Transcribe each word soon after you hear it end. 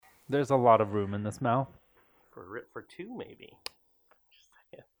There's a lot of room in this mouth. For two, maybe. Just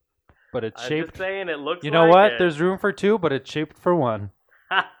saying. But it's I'm shaped. just saying it looks. You know like what? it. There's room for two, but it's shaped for one.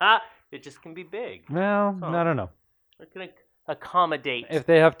 It just can be big. Well, So- I don't know. It can accommodate. If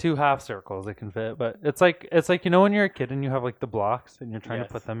they have two half circles, it can fit. But it's like when you're a kid and you have like the blocks and you're trying to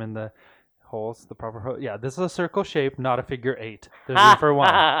put them in the holes, the proper hole. Yeah, this is a circle shape, not a figure 8. There's room for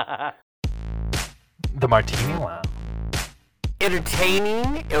one. The Martini Lounge.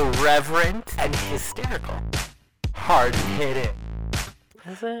 Entertaining, irreverent, and hysterical. Hard hitting.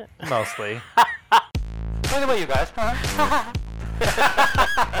 Is it? Mostly. What about you guys?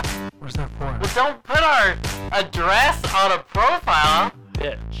 Where's that for? Well, don't put our address on a profile.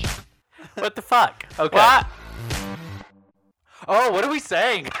 Bitch. What the fuck? Okay. What? Oh, what are we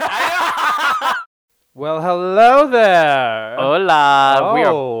saying? Well, hello there. Hola. We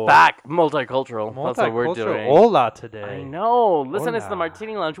Oh. are back. Multicultural. That's what we're doing. Hola today. I know. Listen, it's the Hola.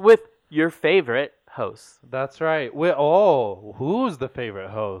 Martini Lounge with your favorite hosts. That's right. Who's the favorite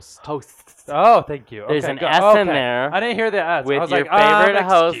host? Hosts. Oh, thank you. There's Okay, an go- S in okay. there I didn't hear the S. with I was your like, favorite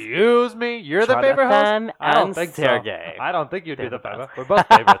host, Excuse me, you're the favorite host? Jonathan I don't and think Sergey. so. I don't think you'd be They're the the favorite. best. We're both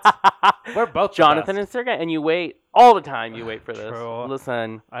favorites. We're both Jonathan the and Sergey. And you wait all the time. You wait for this. True.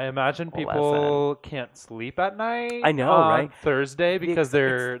 Listen. I imagine people can't sleep at night. I know, on right? Thursday because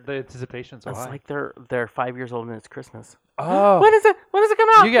It's- the anticipation's so It's high. like they're 5 years old and it's Christmas. Oh, When does it come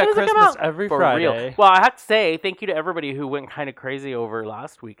out? you get When does it come Christmas out? every For Friday. real. Well, I have to say thank you to everybody who went kind of crazy over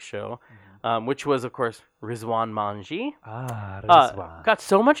last week's show, which was of course Rizwan Manji. Got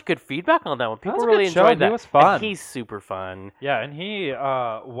so much good feedback on that one. People was a really good show. enjoyed He that. was fun. And he's super fun. Yeah, and he,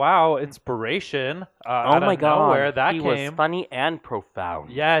 wow, inspiration. Oh out my of god, nowhere that he came. was funny and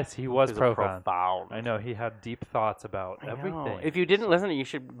profound. Yes, he was He was profound. profound. I know he had deep thoughts about I know. everything. If you didn't listen, you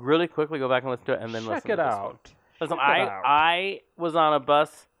should really quickly go back and listen to it and then check listen it to this one. out. Listen, Check it out. I was on a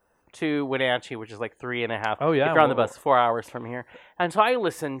bus to Wenatchee, which is like 3.5. Oh, yeah, if you're on the whoa. bus, 4 hours from here, and so I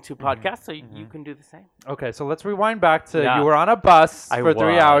listened to podcasts. So you can do the same. Okay, so let's rewind back to Yeah. you were on a bus I for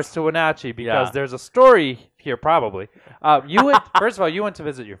 3 was. hours to Wenatchee because Yeah. there's a story here probably. You went first of all, you went to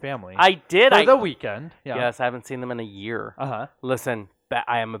visit your family. I did. for the weekend. Yeah. Yes, I haven't seen them in a year. Uh-huh. Listen,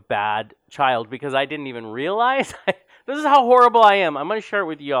 I am a bad child because I didn't even realize. This is how horrible I am. I'm going to share it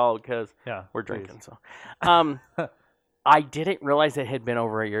with y'all because Yeah. we're please. drinking. So, I didn't realize it had been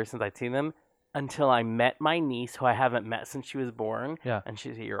over a year since I'd seen them until I met my niece, who I haven't met since she was born. Yeah. And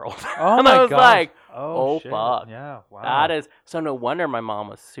she's a year old. Oh and my I was gosh. like, oh oh, shit. fuck. Yeah. Wow. that is so. No wonder my mom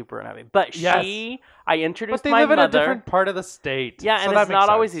was super unhappy. But Yes. I introduced But they my live in mother. a different part of the state. Yeah, so and that it's makes not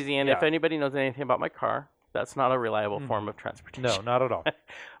always sense. easy. And Yeah. if anybody knows anything about my car, that's not a reliable form of transportation. No, not at all.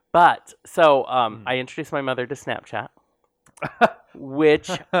 But so I introduced my mother to Snapchat, which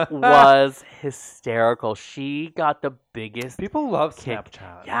was hysterical. She got the biggest People love kick.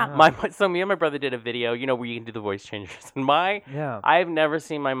 Snapchat. Yeah, so me and my brother did a video, where you can do the voice changers. And Yeah. I've never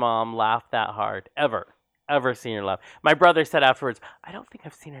seen my mom laugh that hard ever seen her laugh. My brother said afterwards, I don't think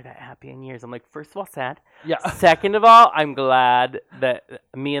I've seen her that happy in years. I'm like, first of all, sad. Yeah. Second of all, I'm glad that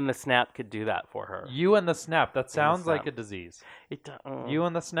me and the Snap could do that for her. You and the Snap. That sounds like Snap. a disease. It, You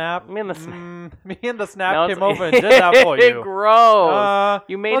and the Snap. Me and the Snap. Me and the Snap No, came it's- over and did that for you. Gross.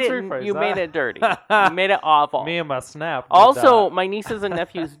 You made let's it. rephrase You that. made it dirty. You made it awful. Me and my Snap. did Also, that. my nieces and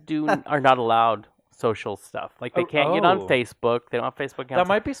nephews are not allowed social stuff. Like they can't get on oh. Facebook. They don't have Facebook accounts. that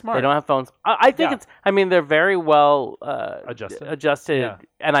might be smart. They don't have phones. I think Yeah. it's. I mean, they're very well Adjusted. Yeah.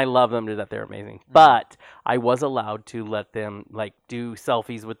 and I love them to death. They're amazing. But I was allowed to let them do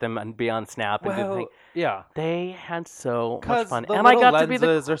selfies with them and be on Snap and do the Well, thing. yeah. They had so much 'Cause fun, the and I little got to be the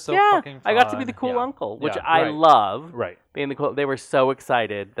lenses are so yeah. fucking I got to be fun. the cool Yeah. uncle, which Yeah, I right. love. Right. Being the cool, they were so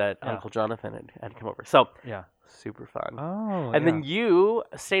excited that Yeah. Uncle Jonathan had come over. So Yeah. super fun. Oh. And then you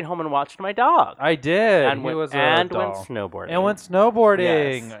stayed home and watched my dog. I did. and He went, was a went doll. snowboarding. And went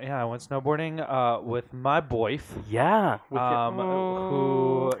snowboarding. Yes. Yeah, I went snowboarding with my boyf. Yeah. with your-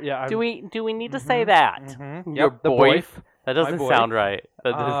 Who? Yeah. Do we need to say that? Mhm. Your Yep, the boyf? That doesn't boyf. sound right.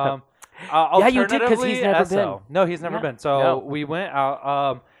 That doesn't Yeah, you did, 'cause he's never been. No, he's never Yeah. been. So No. we went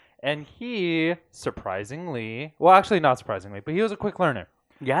out, and he surprisingly, well, actually not surprisingly, but he was a quick learner.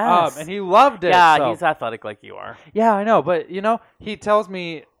 yes. And he loved it. yeah, so- he's athletic like you are. Yeah, I know, but he tells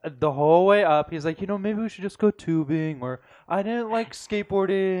me the whole way up, he's like, maybe we should just go tubing, or I didn't like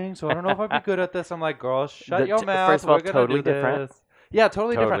skateboarding, so I don't know if I'd be good at this. I'm like, girl, shut your mouth. First of all, We're gonna totally do different. this. Yeah,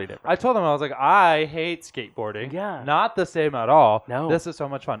 totally different. I told him, I was like, I hate skateboarding. Yeah. Not the same at all. No. This is so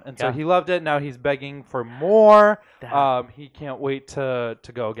much fun. And so Yeah. he loved it. Now he's begging for more. That- He can't wait to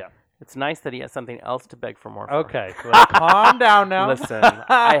go again. It's nice that he has something else to beg for more for. Okay, let's calm down now. Listen,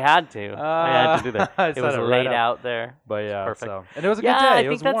 I had to do that. It was laid out there. But yeah, perfect. So. And it was a good day. I it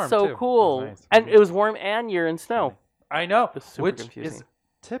think was that's warm, so too. cool. Nice. And it was warm and you're in snow. I know, which confusing. is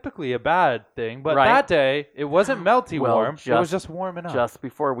typically a bad thing, but Right. that day it wasn't melty Well, warm. It was just warm enough. Just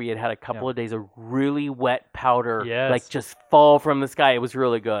before we had a couple of days of really wet powder, Yes. like just fall from the sky. It was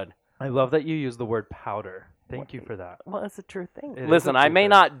really good. I love that you use the word powder. Thank you for that. Well, it's a true thing. It is Listen, a I true may thing.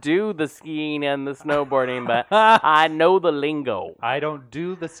 not do the skiing and the snowboarding, but I know the lingo. I don't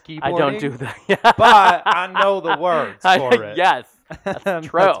do the ski I boarding. don't do that. But I know the words for it. Yes, that's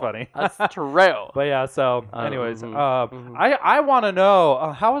true. That's funny. That's true. But yeah, so anyways, mhm. I want to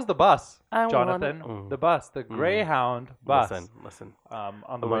know how was the bus, I Jonathan? wanna- The bus, the Greyhound bus. Listen.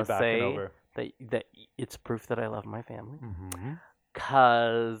 On the I way wanna back say and over. that it's proof that I love my family. Mm-hmm.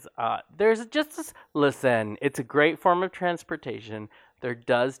 Because there's just this, listen, it's a great form of transportation. There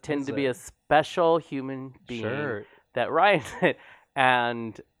does tend to be a special human being that rides it,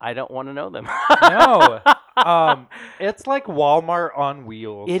 and I don't want to know them. No, it's like Walmart on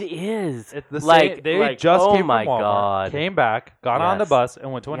wheels. It is. It's the like same. They like, just oh came my from Walmart, God. came back, got on the Yes. bus,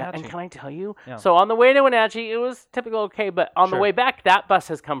 and went to Yeah, Wenatchee. and can I tell you? Yeah. So on the way to Wenatchee, it was typical okay, but on the Sure. way back, that bus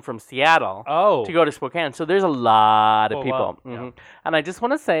has come from Seattle Oh, to go to Spokane. So there's a lot of Oh, people. wow. Yeah. And I just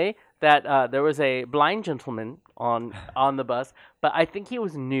want to say that there was a blind gentleman on the bus, but I think he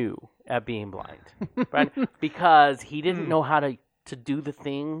was new at being blind, right? Because he didn't know how to do the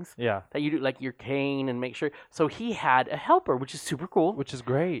things yeah, that you do, like your cane and make sure. So he had a helper, which is super cool. which is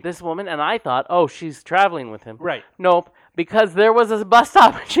great. This woman, and I thought, oh, she's traveling with him. Right. Nope, because there was a bus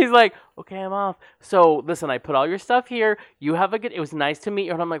stop, and she's like, okay, I'm off. So listen, I put all your stuff here. You have a good. It was nice to meet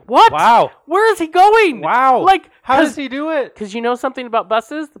you. And I'm like, what? Wow. Where is he going? Wow. Like, How does he do it? Because you know something about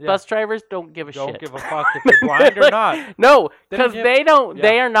buses? The Yeah. bus drivers don't give a Don't shit. give a fuck if you're blind or not. No, They don't because give- they don't. Yeah.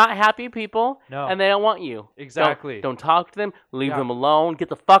 They are not happy people, No. and they don't want you. Exactly. Don't talk to them. Leave Yeah. them alone. Get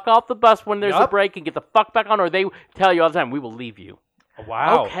the fuck off the bus when there's a Yup. break, and get the fuck back on, or they tell you all the time, "We will leave you."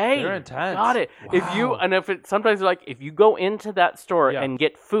 Wow. Okay, They're intense. got it. If you Wow. and if it sometimes they're like if you go into that store Yeah. and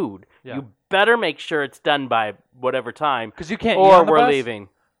get food, Yeah. you better make sure it's done by whatever time, Because you can't eat or on the we're bus? leaving.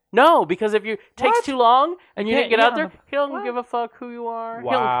 No, because if you takes What? too long and you can't didn't get eat out on there, the- he doesn't What? give a fuck who you are.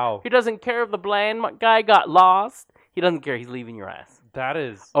 Wow. He doesn't care if the blind guy got lost. He doesn't care. He's leaving your ass. That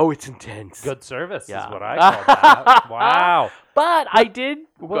is Oh, it's intense. good service Yeah. is what I call that. Wow. But I did.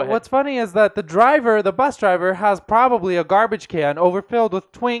 Go ahead. What's funny is that the bus driver, has probably a garbage can overfilled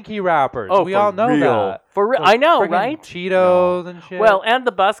with Twinkie wrappers. Oh, we for all know real. that. For real. Those I know, friggin' right? Cheetos and shit. Well, and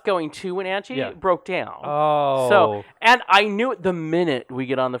the bus going to Wenatchee Yeah. broke down. oh. So, and I knew it the minute we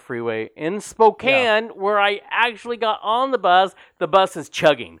get on the freeway in Spokane, where I actually got on the bus is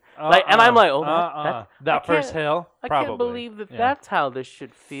chugging. And I'm like, oh, I that first can't- hill? I Probably. can't believe that Yeah. that's how this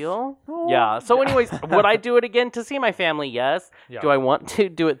should feel. Oh. Yeah. So, anyways, would I do it again to see my family? Yes. Yeah. Do I want to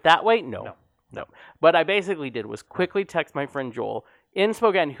do it that way? No. No. What I basically did was quickly text my friend Joel in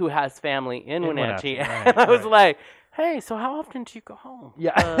Spokane, who has family in Wenatchee, Wenatchee, and I was right. like, "Hey, so how often do you go home?"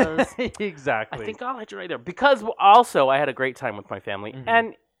 Yeah. 'Cause exactly. I think I'll hit you right there because also I had a great time with my family, Mhm.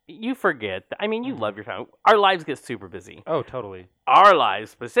 and you forget. I mean, you love your family. Our lives get super busy. Oh, totally. Our lives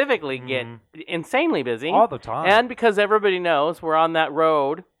specifically get Mhm. insanely busy All the time. and because everybody knows we're on that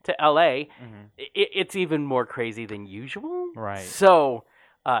road to LA, Mhm. it's even more crazy than usual. Right. So,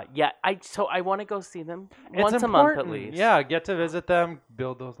 I want to go see them It's once a month at important. least. Yeah, get to visit them,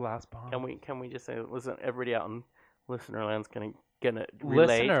 build those last bonds. Can we just say, listen, everybody out in Listenerland's gonna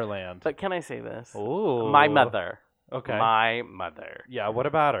relate. Listenerland. But can I say this? Ooh. My mother. Okay. My mother. Yeah, what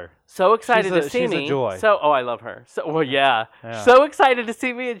about her? So excited She's a- to see she's a me. joy. So, I love her. So, well, yeah. Yeah. So excited to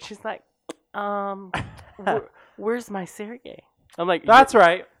see me, and she's like, where's my Sergey? I'm like, That's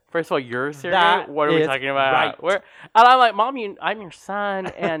right. first of all, you're Sergey. That What are we is talking about? right. Where? And I'm like, Mom, I'm your son,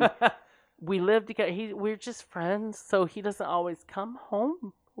 and we live together. We're just friends, so he doesn't always come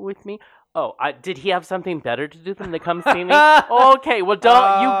home with me. Oh, did he have something better to do than to come see me? Okay, well,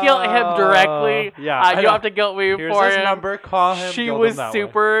 don't you guilt him directly. Yeah, I you know. have to guilt me Here's for his him. number. Call him. She guild was him that way.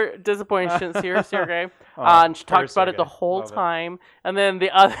 super disappointed. She didn't see her Sergey. Oh, And she poor talked about it the Sergey. whole Love it. time. And then the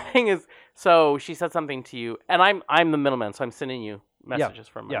other thing is, so she said something to you, and I'm the middleman, so I'm sending you messages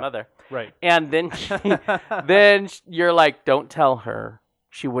from my Yeah. mother. Right. And then you're like, don't tell her.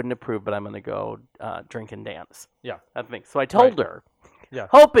 She wouldn't approve, but I'm going to go drink and dance. Yeah. I think. So I told Right. her, Yeah.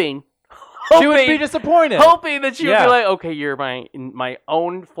 hoping She would be disappointed. Hoping that she would Yeah. be like, okay, you're my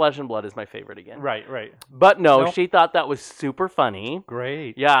own flesh and blood is my favorite again. Right, right. But no, Nope. she thought that was super funny.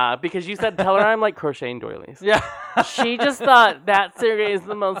 Great. Yeah, because you said, tell her I'm like crocheting doilies. Yeah. She just thought that Sergey is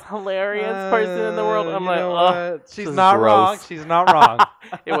the most hilarious person in the world. I'm You like, know oh, what? She's this is not wrong. gross. She's not wrong.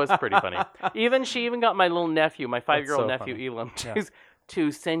 It was pretty funny. She even got my little nephew, my 5-year-old so nephew, funny. Elam, Yeah.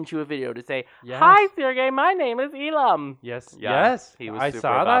 to send you a video to say, Yes. hi, Sergey, my name is Elam. Yes. Yeah, Yes. he was I super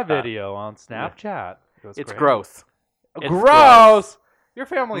saw about that that. video on Snapchat. It was It's great. gross. It's Gross. Your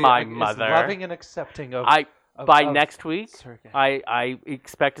family My is mother. loving and accepting of. By of next week, Sergey. I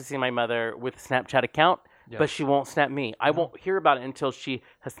expect to see my mother with a Snapchat account, Yeah. but she won't snap me. I won't hear about it until she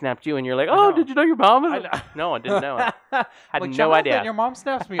has snapped you, and you're like, I oh, know. did you know your mom is? I know. No, I didn't know it. Had Like, no Jonathan, idea. Your mom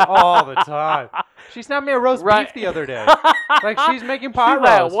snaps me all the time. She snapped me a roast Right. beef the other day. Like she's making pot She's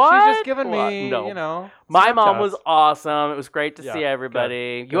like, roast. "What? She's just giving me, What? No. you know. My mom was Snapchats. awesome. It was great to Yeah, see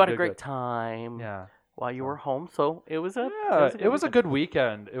everybody. good, You had a good, great good. time Yeah. while you were home, so it was a It was a good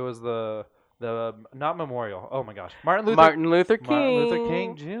weekend. It was the not Memorial. Oh my gosh, Martin Luther Martin Luther King. Martin Luther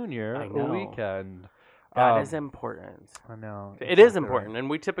King Jr. I know. weekend. That is important. I know. It is exactly important, right. and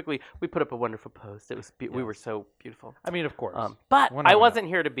we put up a wonderful post. It was we were so beautiful. I mean, of course. But When I are we wasn't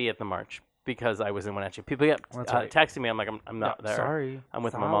here to be at the march because I was in Wenatchee. People kept That's right. texting me. I'm like, I'm not Yeah, there. Sorry. I'm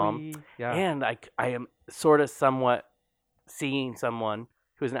with my mom. Sorry. Yeah. And I am sort of somewhat seeing someone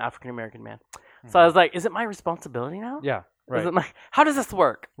who's an African American man. So I was like, is it my responsibility now? Yeah. Is Right. it how does this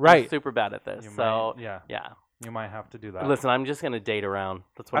work? I'm Right. super bad at this. You So might, yeah, yeah. you might have to do that. Listen, I'm just gonna date around.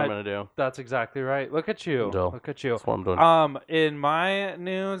 That's what I'm gonna do. That's exactly right. Look at you. Duh. Look at you. That's what I'm doing. In my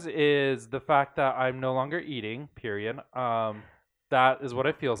news is the fact that I'm no longer eating. Period. That is what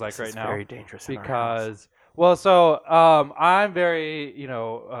it feels like This right is now. very dangerous in our house. Because well, so I'm very,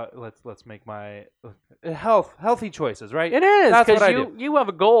 let's make my healthy choices, right? It is That's what I because do. you have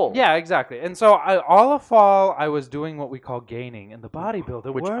a goal. Yeah, exactly. And so all of fall, I was doing what we call gaining in the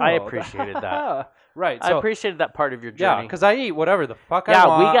bodybuilder Which world. I appreciated that. Right. I So appreciated that part of your yeah, journey. because I eat whatever the fuck Yeah,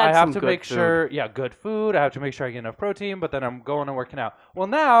 I we want. got I have some to good make food. sure, good food. I have to make sure I get enough protein, but then I'm going and working out. Well,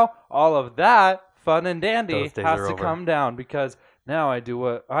 now all of that fun and dandy Those days has are to over. come down because now I do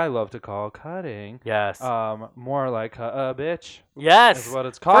what I love to call cutting. Yes. More like a bitch yes. is what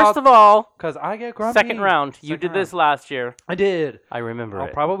it's called. First of all, because I get grumpy. second round. You Second did this round. last year. I did. I remember I'll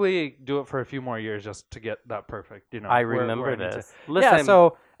it. probably do it for a few more years just to get that perfect. You know, I where remember I need to- this. Listen, Yeah.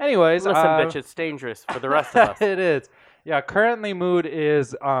 So, anyways, listen, bitch. It's dangerous for the rest of us. it is. Yeah, currently mood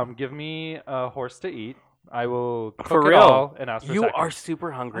is give me a horse to eat. I will cook For it real. all and ask for You seconds. are super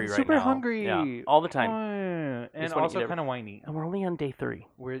hungry I'm right super now. hungry. Yeah, all the time. And Just wanna also eat kind of whiny. And we're only on day 3.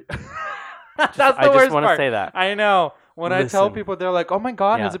 We're That's the I just worst want to part. say that. I know. When I tell Listen. people, they're like, "Oh my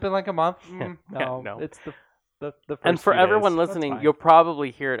god, Yeah. has it been like a month?" Yeah, No, no. it's the first And for few everyone days. That's listening, fine. you'll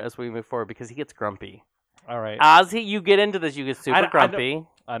probably hear it as we move forward because he gets grumpy. all right. As you get into this, you get I super know- grumpy.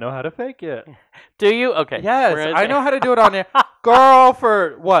 I know how to fake it. Do you? Okay. Yes, We're gonna I say- know how to do it on there. Girl,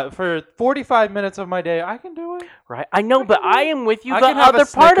 for 45 minutes of my day, I can do it. Right. I know, but I am with you I the can have a other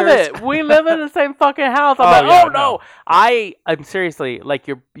part of Snickers. it. We live in the same fucking house. I'm Oh, like, yeah, oh no. I'm seriously like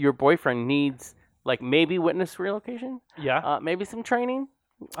your boyfriend needs like maybe witness relocation, Yeah. maybe some training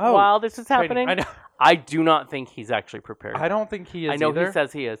Oh, while this is training. happening. I know. I do not think he's actually prepared. I don't think he is I know either. he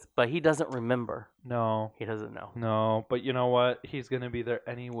says he is, but he doesn't remember. No, He doesn't know. no. But you know what? He's going to be there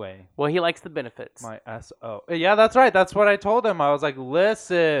anyway. Well, he likes the benefits. My SO. Yeah, that's right. That's what I told him. I was like,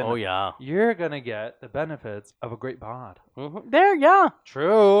 listen. Oh yeah. You're going to get the benefits of a great bod. There, yeah.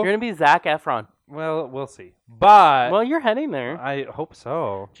 True. You're gonna be Zac Efron. Well, we'll see. But Well, you're heading there. I hope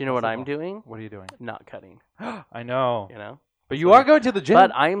so. Do you know what I'm doing? What are you doing? Not cutting. I know. You know. But you are going to the gym.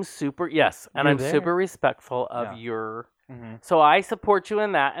 But I am super and You're I'm there. super respectful of Yeah. your. Mhm. So I support you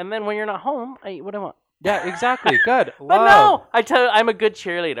in that, and then when you're not home, I eat what I want. Yeah, exactly. Good. But Love. no, I tell you, I'm a good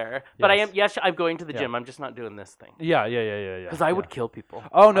cheerleader. But Yes. I'm going to the Yeah. gym. I'm just not doing this thing Yeah. because I would kill people.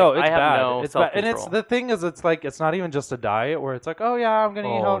 Oh no, Like, it's I have bad. no It's bad. And it's self-control. the thing is, it's like it's not even just a diet where it's like, oh yeah, I'm gonna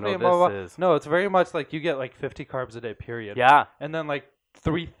eat Oh, healthy no, and blah blah. this blah. is- No, it's very much like you get like 50 carbs a day, period. Yeah. And then like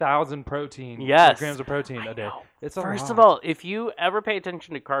 3,000 protein. Yes. grams of protein a day. know. It's a First lot. of all, if you ever pay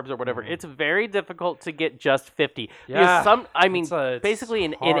attention to carbs or whatever, it's very difficult to get just 50. Yeah. Because It's basically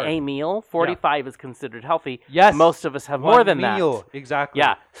in hard. a meal, 45 is considered healthy. Yes. Most of us have One more than meal. that. Exactly.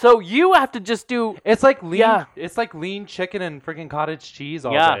 Yeah. So you have to just do It's like lean. Yeah. It's like lean chicken and freaking cottage cheese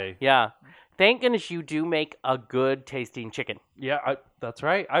all yeah, day. yeah. Thank goodness you do make a good tasting chicken. Yeah, that's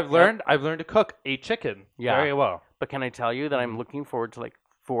right. I've learned to cook a chicken Yeah. very well. But can I tell you that I'm looking forward to like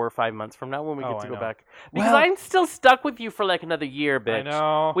 4 or 5 months from now when we Oh, get to I go know. back. Because Well- I'm still stuck with you for like another year, bitch. I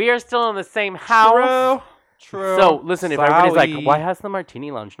know. We are still in the same house. True. So listen, if everybody's like, why has the Martini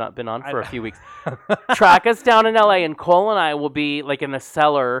Lounge not been on for a few weeks? Track us down in LA, and Cole and I will be like in the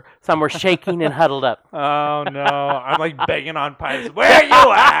cellar somewhere, shaking and huddled up. Oh no! I'm like banging on pipes. Where you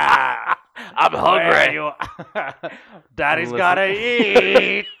at? I'm hungry. Daddy's gotta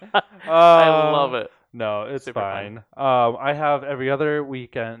eat. I love it. No, it's Super fine. I have every other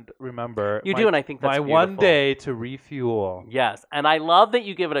weekend. Remember, You do, and I think that's my beautiful. one day to refuel. Yes, and I love that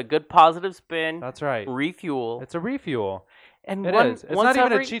you give it a good positive spin. That's right. Refuel. It's a refuel. And It one, is. It's once not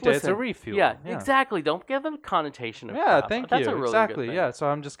even a every- cheat day. It's a listen, refuel. Yeah, Yeah. exactly. Don't give it a connotation of Yeah, crap. thank That's you. a really Exactly. good thing. Yeah. So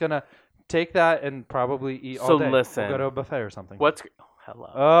I'm just gonna take that and probably eat all So day. listen. We'll go to a buffet or something. What's hello?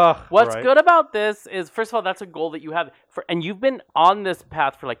 Ugh. What's right? good about this is, first of all, that's a goal that you have, and you've been on this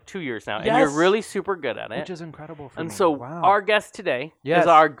path for like 2 years now, and you're Yes. really super good at it. Which is incredible for And me. so wow. our guest today Yes. is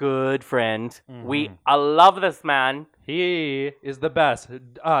our good friend. I love this man. He is the best.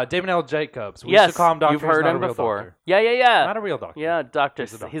 Damon L. Jacobs. We Yes, used to call him Doctor. you've He's heard not a him real before. doctor. Yeah. Not a real doctor. Yeah, doctor.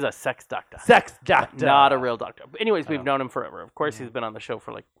 He's a doctor. He's a sex doctor. Sex doctor. Not a real doctor. But anyways, we've Oh. known him forever. Of course, he's been on the show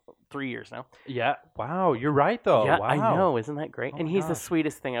for like 3 years now. Yeah. Wow. You're right though. Yeah, Wow. I know. Isn't that great? Oh and my he's the gosh.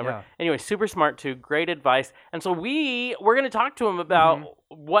 sweetest thing ever. Yeah. Anyway, super smart too. Great advice. And so we're going to talk to him about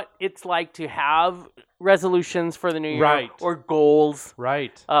Mm-hmm. what it's like to have resolutions for the new year Right. or goals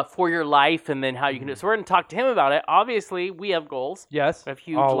Right. for your life, and then how you can do it. So we're going to talk to him about it. Obviously, we have goals. Yes. We have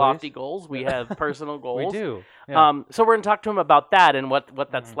huge, always. lofty goals. We have personal We goals. do. Yeah. So we're going to talk to him about that and what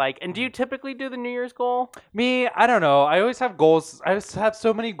that's like. And do you typically do the New Year's goal? Me, I don't know. I always have goals. I just have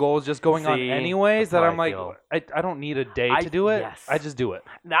so many goals just going on See, anyways that's that how I'm I like, feel. I don't need a day I- to do it. yes. I just do it.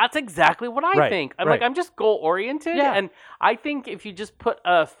 That's exactly what I Right, think. I'm right. like, I'm just goal oriented, Yeah. and I think if you just put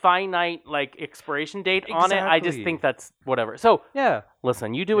a finite like expiration date on it, I just Exactly. think that's whatever. So Yeah.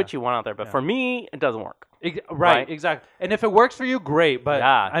 listen, you do what you want out there, but Yeah. for me, it doesn't work. Right, Right. exactly. And if it works for you, great. But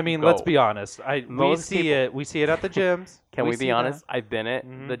Yeah, I mean, go. let's be honest. We Most see people- it. We see it at the gyms. Can we see be that. honest? I've been at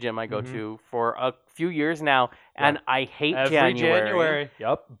Mhm. the gym I go Mhm. to for a few years now, and I hate Every January.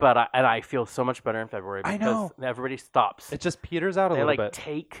 Yep. But I feel so much better in February I because everybody stops. It just peters out a They little like bit.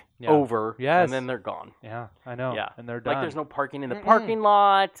 take Yeah. over, Yes. and then they're gone. Yeah, I know. Yeah. And they're done. Like there's no parking in the Mm-mm. parking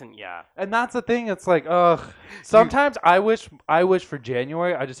lot, and yeah. And that's the thing. It's like, ugh. Sometimes I wish for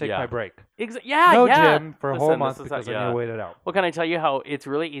January I just take Yeah. my break. Yeah, No yeah. gym for a Listen, whole month this is because how- I need yeah. to wait it out. Well, can I tell you how it's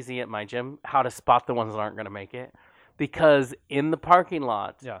really easy at my gym how to spot the ones that aren't going to make it? Because in the parking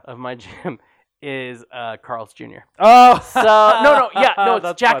lot Yeah. of my gym is Carl's Jr. Oh, So it's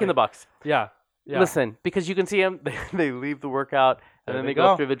That's Jack funny. in the Box. Yeah. Yeah. Listen, because you can see them, they leave the workout and There then they they go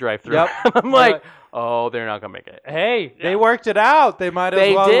go. through the drive-through. Yep. I'm like, oh, they're not gonna make it. Hey, they worked it out. They might as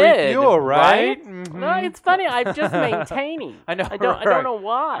They well did, refuel, right? right? Mhm. No, it's funny. I'm just maintaining. I know, I don't right. know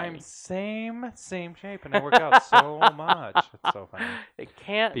why. I'm same shape, and I work out so much. It's so funny. It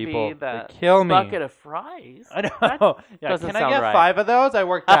can't People, be that they kill me. bucket of fries. I That know. Yeah, doesn't can I sound get right. 5 of those? I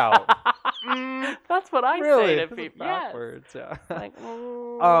worked out. That's what I really? say to This is people. Yes. backwards. Yeah. Like,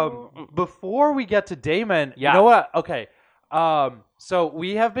 Before we get to Damon, Yeah. you know what? Okay. So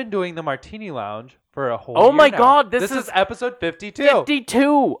we have been doing the Martini Lounge for a whole Oh year my now. God, this is is episode 52.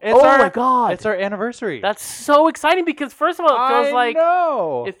 52. It's Oh our- my God. It's our anniversary. That's so exciting because first of all, it feels I like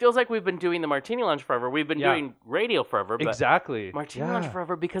know. it feels like we've been doing the Martini Lounge forever. We've been Yeah. doing radio forever, but Exactly. Martini Yeah. Lounge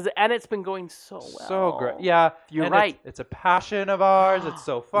forever because it's been going so well. So great. Yeah. You're and right. It's a passion of ours. It's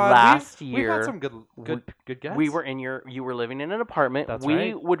so fun. Last We've year, had some good guests. We were you were living in an apartment. That's we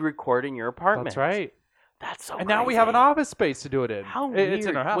right. would record in your apartment. That's right. That's so And now we have an crazy. office space to do it in. How It's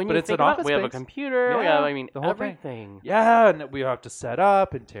in weird. our house, When but you it's think an about it, office we have a space. computer. We Yeah, have, I mean, the whole thing. everything. Yeah, and we have to set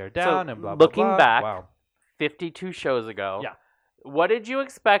up and tear down and blah blah looking blah. back, Wow. 52 shows ago. Yeah. What did you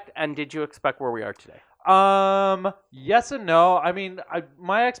expect, and did you expect where we are today? Yes and no. I mean,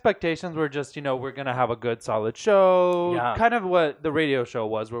 my expectations were just, we're gonna have a good, solid show. Yeah. Kind of what the radio show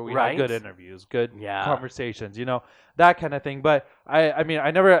was, where we Right. had good interviews, good Yeah. conversations, that kind of thing. But I mean,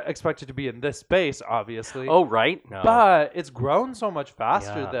 I never expected to be in this space, obviously. Oh, right. No. But it's grown so much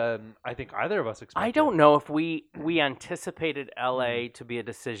faster Yeah. than I think either of us expected. I don't know if we anticipated LA to be a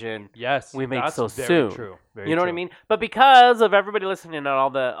decision Yes, we made that's so very soon. True. Very you know what I true. mean? But because of everybody listening and all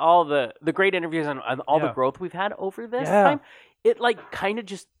the great interviews and all the Yeah. growth we've had over this Yeah. time, it like kind of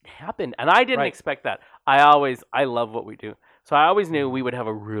just happened. And I didn't Right. expect that. I love what we do. So I always knew we would have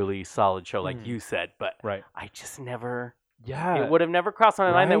a really solid show like you said, but Right. I just never Yeah. it would have never crossed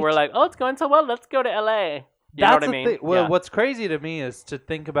my mind that we're Right. like, "Oh, it's going so well. Let's go to LA." You know what I the mean? thing. Well, Yeah. what's crazy to me is to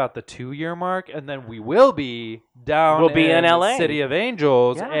think about the 2-year mark, and then we will be down We'll be in the LA. City of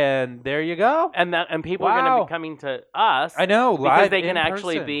Angels, Yeah. and there you go. And people are going to Wow. be coming to us. I know, because live they can in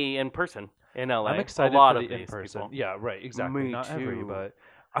actually person. be in person in LA. I'm excited a lot for of the these in-person. people. Yeah, right, exactly. Me Not every, too. but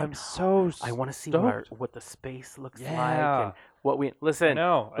I'm so I want to see stoked. what the space looks like Yeah. and what we listen.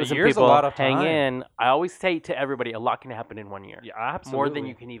 No, a Listen, year's people, a lot of hang time. in. I always say to everybody, a lot can happen in 1 year. Yeah, absolutely. More than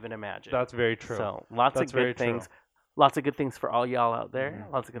you can even imagine. That's very true. So lots That's of very good true. things. Lots of good things for all y'all out there.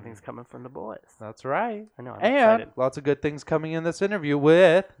 Mhm. Lots of good things coming from the boys. That's right. I know. I'm And excited. lots of good things coming in this interview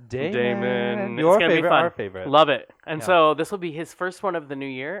with Damon. It's Your gonna be favorite, fun. our favorite. Love it. And Yeah. so this will be his first one of the new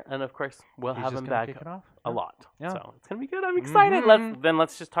year, and of course we'll He's have just him gonna back kick it off. a Yeah. lot. Yeah. So it's gonna be good. I'm excited. Mhm.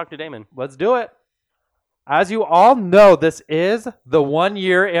 Let's just talk to Damon. Let's do it. As you all know, this is the 1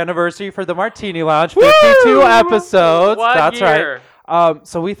 year anniversary for the Martini Lounge. 52 Woo! episodes. 1 That's year. right.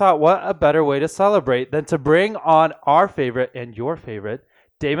 So we thought, what a better way to celebrate than to bring on our favorite and your favorite,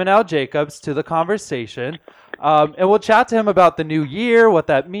 Damon L. Jacobs, to the conversation. And we'll chat to him about the new year, what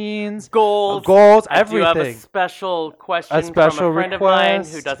that means, Goals. everything. I do have a special question A special from a friend of mine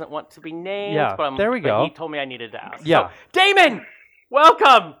request. who doesn't want to be named. Yeah, but there we go. He told me I needed to ask. Yeah. So, Damon,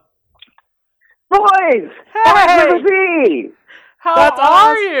 welcome. Boys! Hey! Good to see! How That's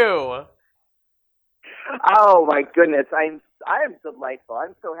are us. you? Oh my goodness, I am delightful.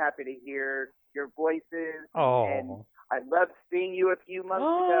 I'm so happy to hear your voices. Oh. And I loved seeing you a few months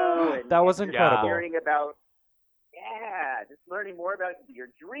ago. And, That was and just incredible. Hearing about, just learning more about your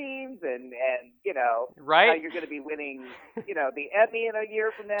dreams and how Right? you're going to be winning, the Emmy in a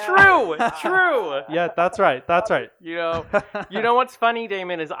year from now. True. Yeah, that's right. That's right. You know what's funny,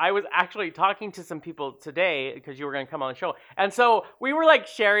 Damon, is I was actually talking to some people today because you were going to come on the show. And so we were like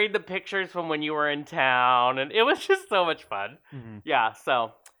sharing the pictures from when you were in town, and it was just so much fun. Mhm. Yeah,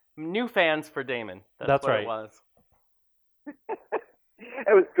 so new fans for Damon. That's what right. It was.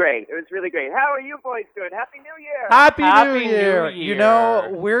 It was great. It was really great. How are you boys doing? Happy New Year! Happy Happy New Year. New You know,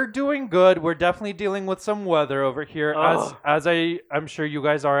 Year. we're doing good. We're definitely dealing with some weather over here, Ugh. as I'm sure you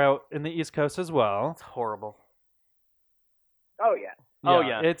guys are out in the East Coast as well. It's horrible. Oh, yeah. Oh,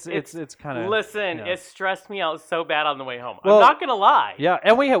 yeah. It's kind of Listen, yeah. it stressed me out so bad on the way home. Well, I'm not going to lie. Yeah,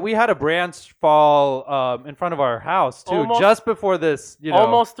 and we had a branch fall in front of our house too, Almost- just before this.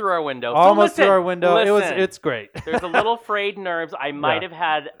 Almost through our window. So almost listen, through our window. listen. It's great. There's a little frayed nerves. I might Yeah. have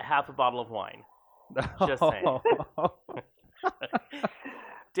had half a bottle of wine. Just saying.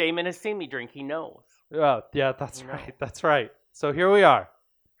 Damon has seen me drink. He knows. yeah, that's You know. right. That's right. So here we are.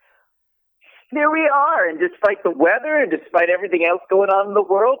 Here we are, and despite the weather and despite everything else going on in the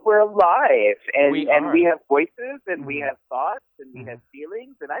world, we're alive, and We and are. we have voices, and we Mhm. have thoughts, and we Mhm. have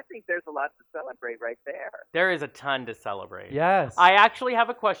feelings, and I think there's a lot to celebrate right there. There is a ton to celebrate. Yes. I actually have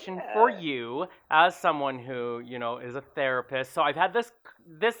a question for Yeah. you as someone who, is a therapist. So I've had this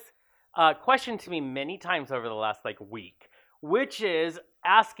question to me many times over the last week, which is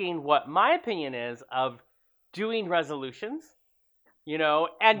asking what my opinion is of doing resolutions.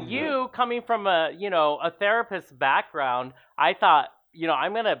 And you coming from a therapist background, I thought,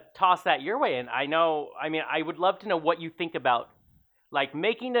 I'm going to toss that your way. And I would love to know what you think about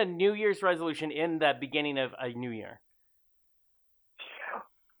making a New Year's resolution in the beginning of a new year.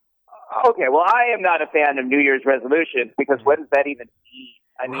 Okay, well, I am not a fan of New Year's resolutions because what does that even mean?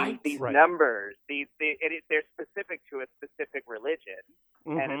 I mean, Right. these Right. numbers, they're specific to a specific religion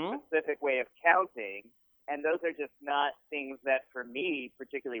and a Mhm. specific way of counting, and those are just not things that, for me,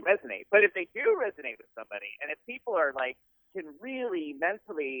 particularly resonate. But if they do resonate with somebody, and if people are can really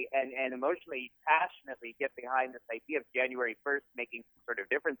mentally and emotionally, passionately get behind this idea of January 1st making some sort of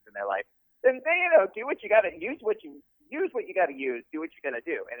difference in their life, then they, do what you got to use what you got to use, do what you got to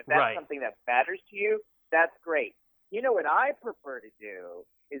do, and if that's Right. something that matters to you, that's great. What I prefer to do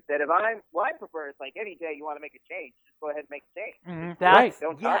is that I prefer it's any day you want to make a change, just go ahead and make a change. Mhm. That's-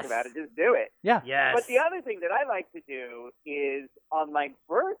 Don't yes. talk about it, just do it. Yeah. Yes. But the other thing that I like to do is on my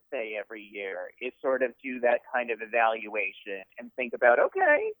birthday every year is sort of do that kind of evaluation and think about,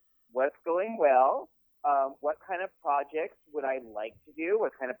 okay, what's going well? What kind of projects would I like to do?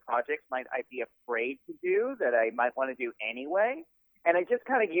 What kind of projects might I be afraid to do that I might want to do anyway? And I just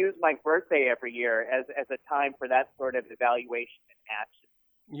kind of use my birthday every year as a time for that sort of evaluation and action.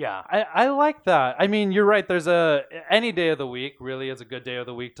 Yeah. I like that. I mean, you're right. There's any day of the week really is a good day of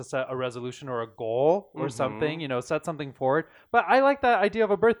the week to set a resolution or a goal or Mhm. something, set something forward. But I like that idea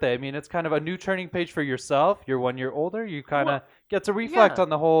of a birthday. I mean, it's kind of a new turning page for yourself. You're 1 year older. You kind of get to reflect yeah. on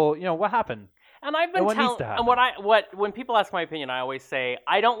the whole, what happened. And I've been And what needs telling, to happen. and when people ask my opinion, I always say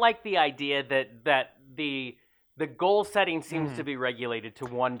I don't like the idea that the goal setting seems to be regulated to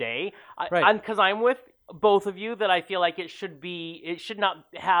one day. Right. Because I'm with both of you that I feel like it should not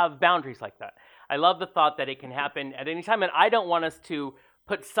have boundaries like that. I love the thought that it can happen at any time, and I don't want us to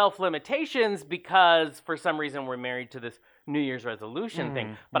put self limitations because for some reason we're married to this New Year's resolution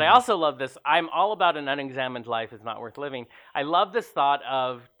thing. But I also love this. I'm all about an unexamined life is not worth living. I love this thought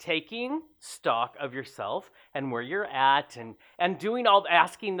of taking stock of yourself and where you're at and doing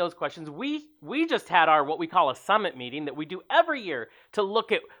asking those questions. We just had our what we call a summit meeting that we do every year to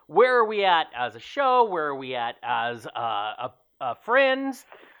look at where are we at as a show, where are we at as friends,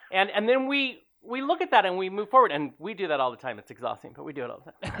 and then we look at that and we move forward, and we do that all the time. It's exhausting, but we do it all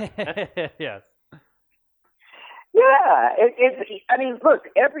the time. Yes. Yeah, I mean, look,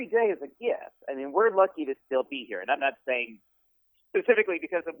 every day is a gift. I mean, we're lucky to still be here, and I'm not saying specifically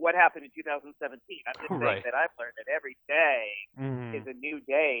because of what happened in 2017. I'm just saying that I've learned that every day is a new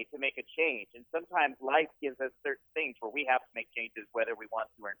day to make a change, and sometimes life gives us certain things where we have to make changes whether we want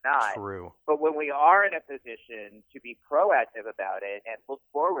to or not. True. But when we are in a position to be proactive about it and look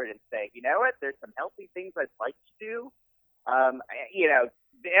forward and say, you know what, there's some healthy things I'd like to do,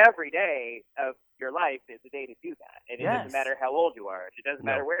 every day of your life is a day to do that. And it doesn't matter how old you are. It doesn't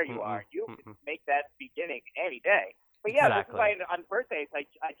matter where you are. You can make that beginning any day. But yeah, this is why on birthdays, I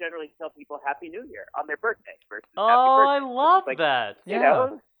generally tell people Happy New Year on their birthday versus Happy Birthday. I love that. You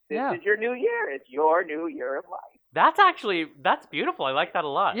know, this is your new year. It's your new year of life. That's beautiful. I like that a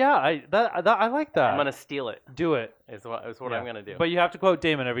lot. Yeah, I like that. I'm gonna steal it. Do it. Is what I'm gonna do. But you have to quote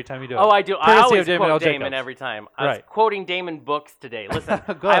Damon every time you do it. Oh, I do. Courtesy I always of quote Damon Damon Jacobs. every time. I was quoting Damon books today. Listen,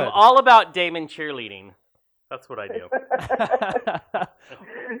 Go I'm ahead. all about Damon cheerleading. That's what I do.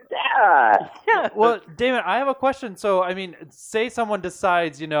 Yeah. Well, Damon, I have a question. So, I mean, say someone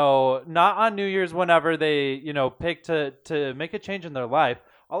decides, not on New Year's whenever they, pick to make a change in their life.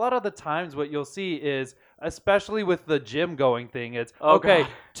 A lot of the times what you'll see is, especially with the gym going thing, it's, okay,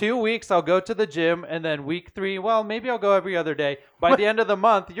 2 weeks I'll go to the gym, and then week 3, well, maybe I'll go every other day. By the end of the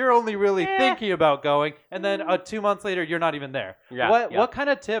month, you're only really thinking about going, and then 2 months later, you're not even there. What kind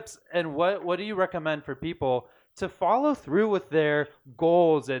of tips and what do you recommend for people to follow through with their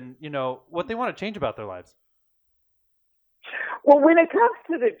goals and, what they want to change about their lives? Well, when it comes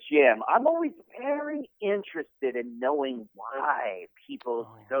to the gym, I'm always very interested in knowing why people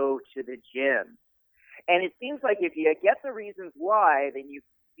go to the gym. And it seems like if you get the reasons why, then you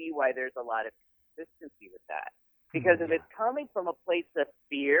see why there's a lot of consistency with that. Because if it's coming from a place of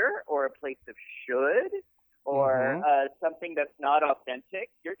fear or a place of should or something that's not authentic,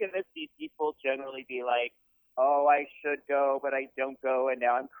 you're going to see people generally be like, oh, I should go, but I don't go, and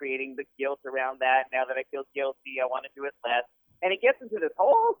now I'm creating the guilt around that. Now that I feel guilty, I want to do it less. And it gets into this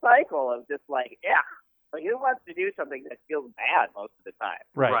whole cycle of just like, like who wants to do something that feels bad most of the time?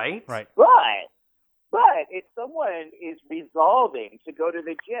 Right. But if someone is resolving to go to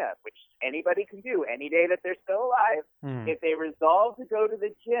the gym, which anybody can do any day that they're still alive, if they resolve to go to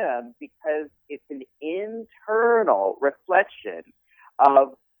the gym because it's an internal reflection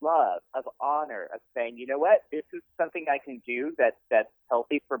of love, of honor, of saying, you know what, this is something I can do that's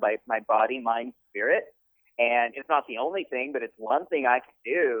healthy for my body, mind, spirit. And it's not the only thing, but it's one thing I can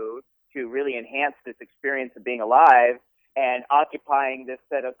do to really enhance this experience of being alive and occupying this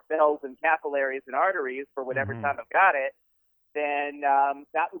set of cells and capillaries and arteries for whatever time I've got it, then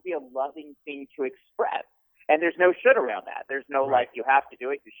that would be a loving thing to express. And there's no should around that. There's no like, you have to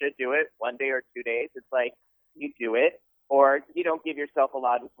do it, you should do it, 1 day or 2 days. It's like, you do it, or you don't give yourself a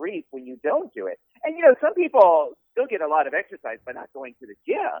lot of grief when you don't do it. And, some people still get a lot of exercise by not going to the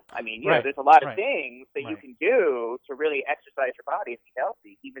gym. I mean, there's a lot of things that you can do to really exercise your body and be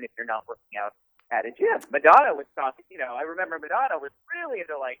healthy, even if you're not working out at a gym. Madonna was talking, I remember Madonna was really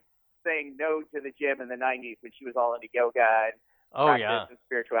into like saying no to the gym in the 90s when she was all into yoga and practice and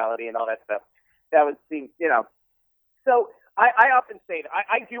spirituality and all that stuff. That was, so I often say that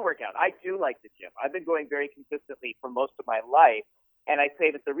I do work out. I do like the gym. I've been going very consistently for most of my life. And I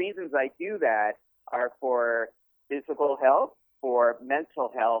say that the reasons I do that are for physical health, for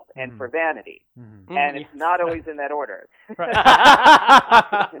mental health, and for vanity. And it's not always in that order.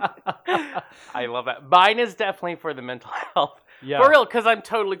 I love that. Mine is definitely for the mental health. Yeah. For real, because I'm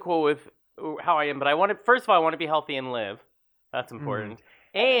totally cool with how I am. But I want to be healthy and live. That's important.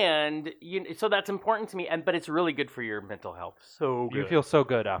 And so that's important to me. But it's really good for your mental health. So good. You feel so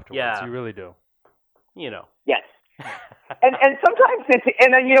good afterwards. Yeah. You really do. Yes. and sometimes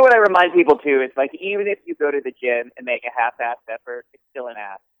and then what I remind people too is like, even if you go to the gym and make a half-assed effort, it's still an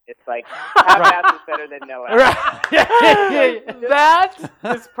ass. It's like half-assed is better than no ass.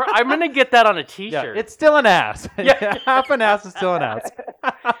 I'm gonna get that on a T-shirt. Yeah, it's still an ass. Half an ass is still an ass.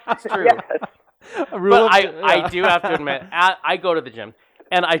 It's true. Yes. But I do have to admit, I go to the gym.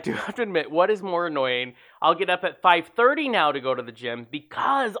 And I do have to admit, what is more annoying, I'll get up at 5:30 now to go to the gym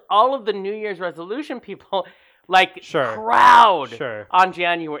because all of the New Year's resolution people crowd in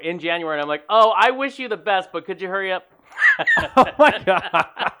January. And I'm like, oh, I wish you the best, but could you hurry up? Oh my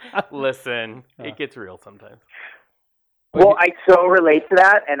God. Listen, it gets real sometimes. Well, I so relate to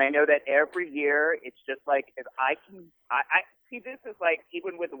that, and I know that every year it's just like if I can, I see this is like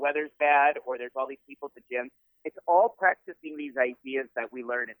even when the weather's bad or there's all these people at the gym, it's all practicing these ideas that we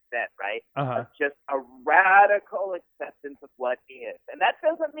learn in Zen, right? Uh-huh. Of just a radical acceptance of what is, and that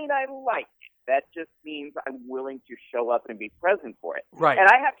doesn't mean I like it. That just means I'm willing to show up and be present for it. Right. And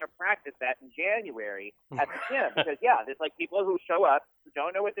I have to practice that in January at the gym because there's like people who show up who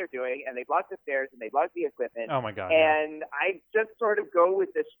don't know what they're doing and they block the stairs and they block the equipment. Oh my God. And I just sort of go with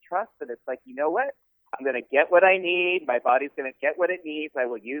this trust that it's like, you know what? I'm going to get what I need. My body's going to get what it needs. I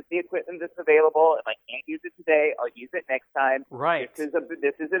will use the equipment that's available. If I can't use it today, I'll use it next time. Right. This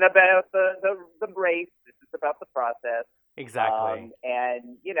isn't about the race. This is about the process. Exactly.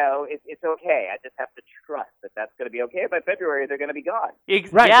 And, it's okay. I just have to trust that that's going to be okay. By February, they're going to be gone.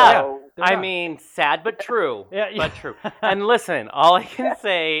 Right, Yeah. So, I mean, sad but true. Yeah. But true. And listen, all I can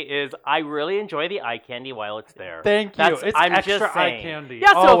say is I really enjoy the eye candy while it's there. Thank you. It's I'm extra just eye saying. candy.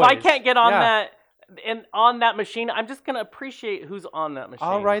 Yeah, so if I Always. can't get on Yeah. that machine, I'm just gonna appreciate who's on that machine.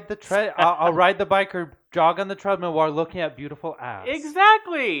 I'll ride I'll ride the bike or jog on the treadmill while looking at beautiful abs.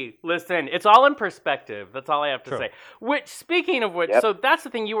 Exactly. Listen, it's all in perspective. That's all I have to True. say. Which, speaking of which, Yep. so that's the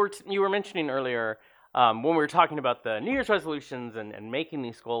thing you were mentioning earlier when we were talking about the New Year's resolutions and making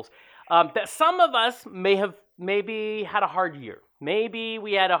these goals. That some of us maybe had a hard year. Maybe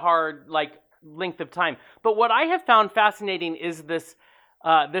we had a hard length of time. But what I have found fascinating is this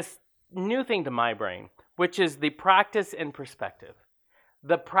new thing to my brain, which is the practice in perspective.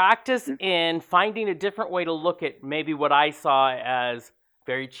 The practice in finding a different way to look at maybe what I saw as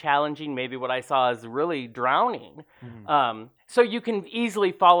very challenging, maybe what I saw as really drowning. So you can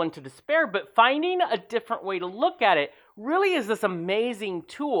easily fall into despair, but finding a different way to look at it really is this amazing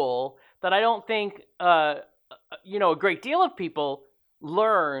tool that I don't think, a great deal of people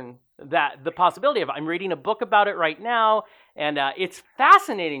learn that the possibility of. I'm reading a book about it right now, and it's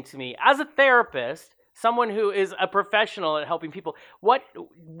fascinating to me as a therapist, someone who is a professional at helping people. What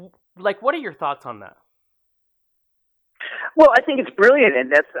are your thoughts on that? Well, I think it's brilliant,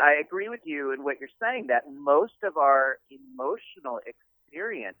 and I agree with you in what you're saying, that most of our emotional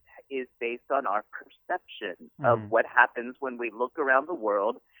experience is based on our perception of what happens when we look around the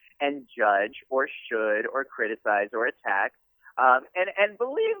world and judge or should or criticize or attack. And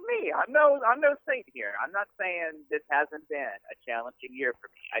believe me, I'm no saint here. I'm not saying this hasn't been a challenging year for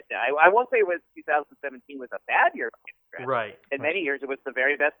me. I won't say 2017 was a bad year for me. Right. In many years, it was the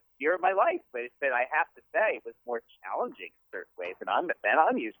very best year of my life. But I have to say, it was more challenging in certain ways than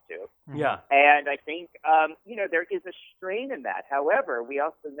I'm used to. Yeah. And I think, there is a strain in that. However, we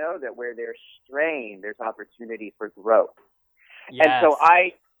also know that where there's strain, there's opportunity for growth. Yes. And so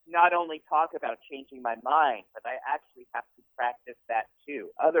I not only talk about changing my mind, but I actually have to practice that too.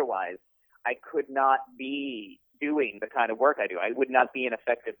 Otherwise, I could not be doing the kind of work I do. I would not be an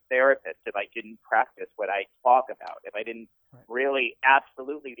effective therapist if I didn't practice what I talk about, if I didn't really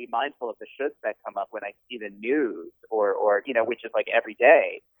absolutely be mindful of the shoulds that come up when I see the news or which is like every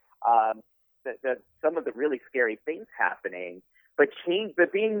day. Some of the really scary things happening, but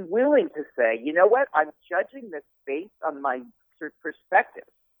being willing to say, you know what, I'm judging this based on my perspective.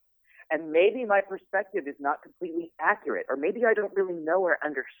 And maybe my perspective is not completely accurate, or maybe I don't really know or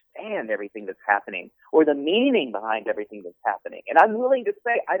understand everything that's happening, or the meaning behind everything that's happening. And I'm willing to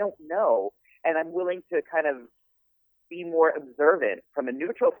say I don't know, and I'm willing to kind of be more observant from a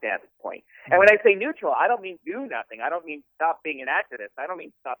neutral standpoint. And when I say neutral, I don't mean do nothing. I don't mean stop being an activist. I don't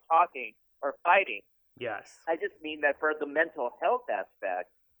mean stop talking or fighting. Yes. I just mean that for the mental health aspect,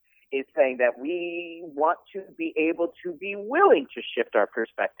 is saying that we want to be able to be willing to shift our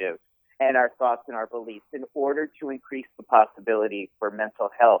perspective and our thoughts and our beliefs in order to increase the possibility for mental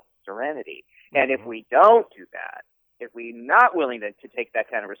health serenity. And if we don't do that, if we're not willing to take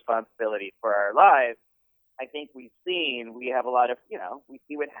that kind of responsibility for our lives, I think we have a lot of, we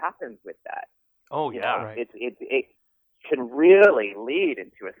see what happens with that. Oh, yeah. Right. It can really lead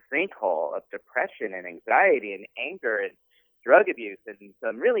into a sinkhole of depression and anxiety and anger and drug abuse and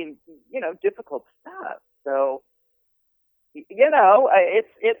some really, difficult stuff. So,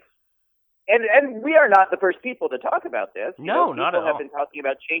 it's and we are not the first people to talk about this. No, not at all. People have been talking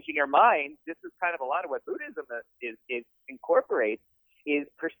about changing your mind. This is kind of a lot of what Buddhism is incorporates is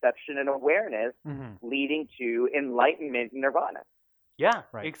perception and awareness leading to enlightenment and nirvana. Yeah,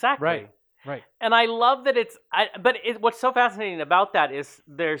 Right. exactly. Right. And I love that what's so fascinating about that is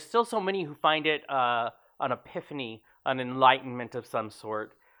there's still so many who find it an epiphany, an enlightenment of some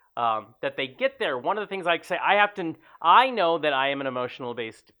sort, that they get there. One of the things I say, I know that I am an emotional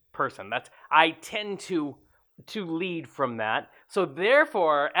based person. I tend to to lead from that. So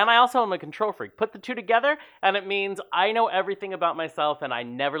therefore, and I also am a control freak. Put the two together, and it means I know everything about myself, and I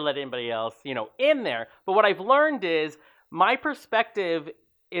never let anybody else, in there. But what I've learned is my perspective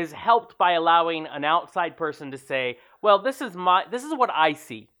is helped by allowing an outside person to say, well, this is what I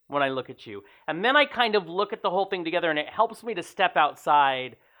see when I look at you. And then I kind of look at the whole thing together, and it helps me to step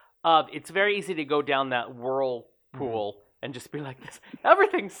outside of, it's very easy to go down that whirlpool and just be like, this,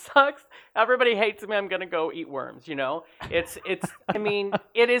 everything sucks. Everybody hates me. I'm going to go eat worms, It's, I mean,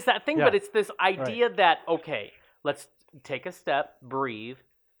 it is that thing, but it's this idea that, okay, let's take a step, breathe,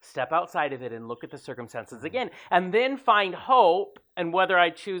 step outside of it and look at the circumstances again, and then find hope. And whether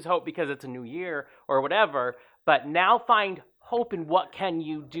I choose hope because it's a new year or whatever, but now find hope in what can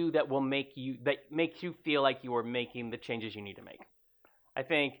you do that makes you feel like you are making the changes you need to make. I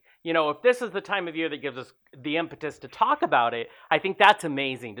think, if this is the time of year that gives us the impetus to talk about it, I think that's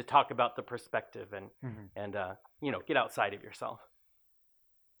amazing to talk about the perspective and get outside of yourself.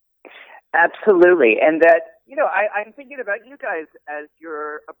 Absolutely. And that, I'm thinking about you guys as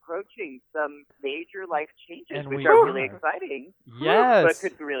you're approaching some major life changes, which are really exciting. Yes. But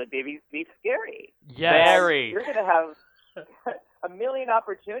could really be scary. Yes. Very. You're going to have a million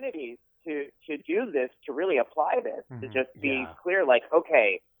opportunities to do this, to really apply this, to just be clear, like,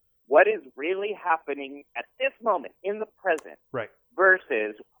 okay, what is really happening at this moment in the present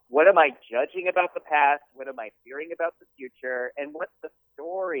versus what am I judging about the past? What am I fearing about the future? And what's the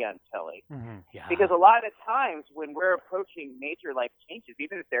story I'm telling? Because a lot of times when we're approaching major life changes,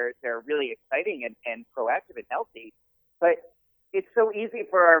 even if they're really exciting and proactive and healthy, but it's so easy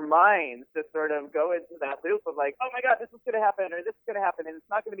for our minds to sort of go into that loop of like, oh my God, this is going to happen, or this is going to happen, and it's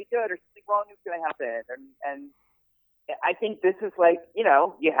not going to be good, or something wrong is going to happen. And I think this is like,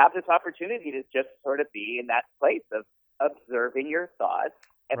 you have this opportunity to just sort of be in that place of observing your thoughts,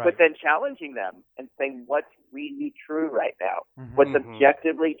 but then challenging them and saying what's really true right now, what's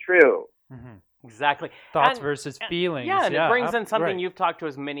objectively true. Exactly. Thoughts versus feelings. Yeah, and it brings in something you've talked to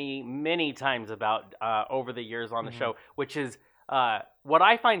us many, many times about over the years on the show, which is what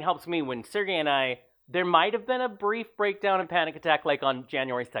I find helps me when Sergey and I, there might have been a brief breakdown and panic attack like on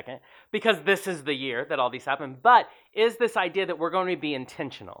January 2nd, because this is the year that all these happen, but is this idea that we're going to be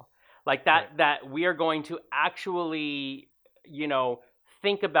intentional. Like that we are going to actually,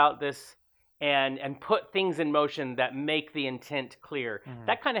 think about this and put things in motion that make the intent clear.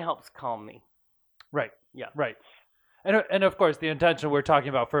 That kind of helps calm me. Right. Yeah. Right. And of course, the intention we're talking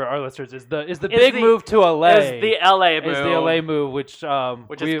about for our listeners is the big move to LA. Is the LA move. Is the LA move, which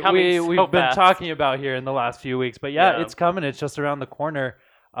is coming we've been talking about here in the last few weeks. But it's coming. It's just around the corner.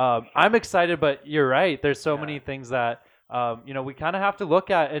 I'm excited, but you're right. There's so many things that we kind of have to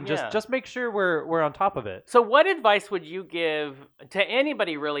look at and just make sure we're on top of it. So what advice would you give to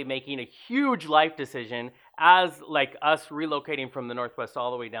anybody really making a huge life decision, as like us relocating from the Northwest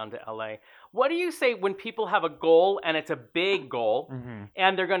all the way down to LA? What do you say when people have a goal and it's a big goal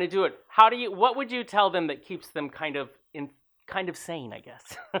and they're going to do it? What would you tell them that keeps them kind of sane, I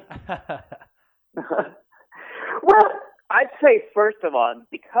guess? Well, I'd say first of all,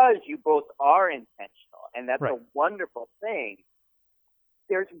 because you both are intentional, and that's a wonderful thing,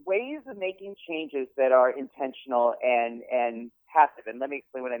 there's ways of making changes that are intentional and passive. And let me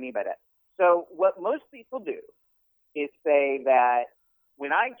explain what I mean by that. So what most people do is say that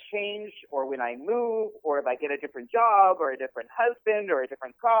when I change or when I move or if I get a different job or a different husband or a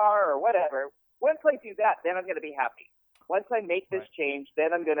different car or whatever, once I do that, then I'm going to be happy. Once I make this change,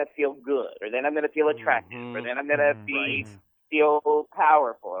 then I'm going to feel good, or then I'm going to feel attractive, or then I'm going to feel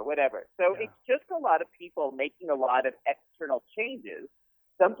powerful or whatever. So it's just a lot of people making a lot of external changes.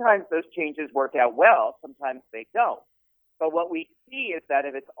 Sometimes those changes work out well, sometimes they don't. But what we see is that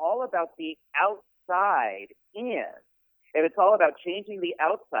if it's all about the outside in, if it's all about changing the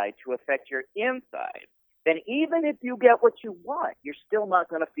outside to affect your inside, then even if you get what you want, you're still not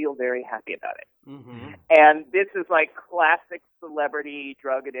going to feel very happy about it. And this is like classic celebrity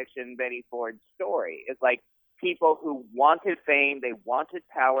drug addiction Betty Ford story. It's like people who wanted fame, they wanted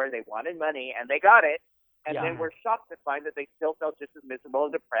power, they wanted money, and they got it. And then were shocked to find that they still felt just as miserable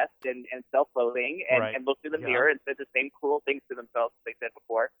and depressed and self-loathing and looked in the mirror and said the same cruel things to themselves as they said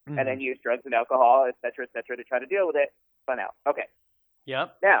before, and then used drugs and alcohol, et cetera, to try to deal with it. Spun out. Okay.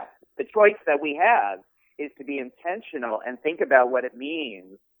 Yep. Now, the choice that we have is to be intentional and think about what it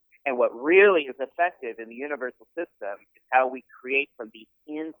means. And what really is effective in the universal system is how we create from the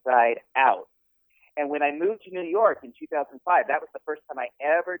inside out. And when I moved to New York in 2005, that was the first time I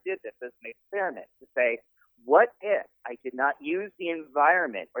ever did this as an experiment, to say, what if I did not use the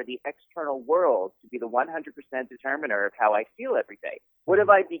environment or the external world to be the 100% determiner of how I feel every day? What if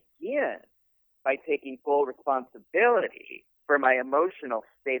I begin by taking full responsibility for my emotional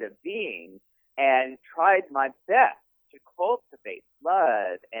state of being and tried my best to cultivate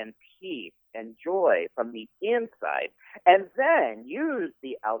love and peace and joy from the inside, and then use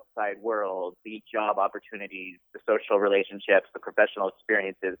the outside world, the job opportunities, the social relationships, the professional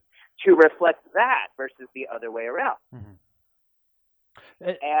experiences to reflect that versus the other way around.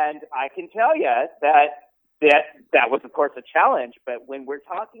 And I can tell you that was, of course, a challenge, but when we're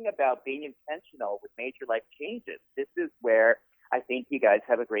talking about being intentional with major life changes, this is where I think you guys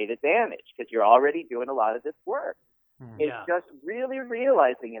have a great advantage because you're already doing a lot of this work. It's just really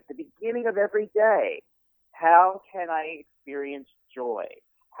realizing at the beginning of every day, how can I experience joy?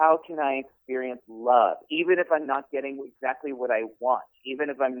 How can I experience love? Even if I'm not getting exactly what I want, even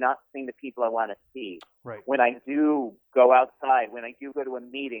if I'm not seeing the people I want to see. Right. When I do go outside, when I do go to a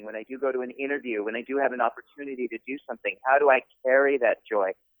meeting, when I do go to an interview, when I do have an opportunity to do something, how do I carry that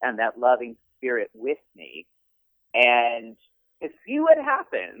joy and that loving spirit with me? And to see what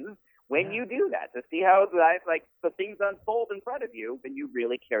happens when you do that, to see how the things unfold in front of you, then you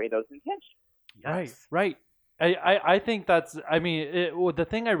really carry those intentions. Yes. Right. I think that's, I mean, the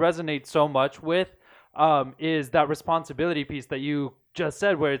thing I resonate so much with is that responsibility piece that you just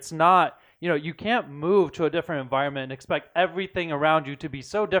said, where it's not, you can't move to a different environment and expect everything around you to be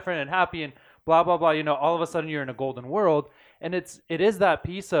so different and happy and blah, blah, blah. All of a sudden you're in a golden world. And it is that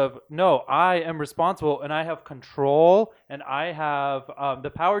piece of, no, I am responsible and I have control and I have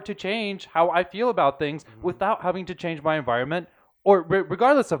the power to change how I feel about things without having to change my environment or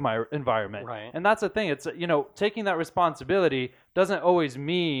regardless of my environment. Right. And that's the thing. It's, taking that responsibility doesn't always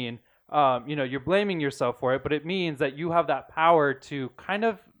mean, you're blaming yourself for it, but it means that you have that power to kind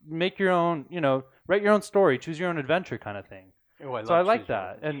of make your own, write your own story, choose your own adventure kind of thing. Oh, So I like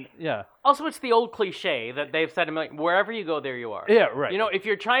that. And yeah. Also, it's the old cliche that they've said, like, wherever you go, there you are. Yeah, right. If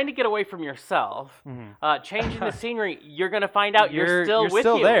you're trying to get away from yourself, changing the scenery, you're going to find out you're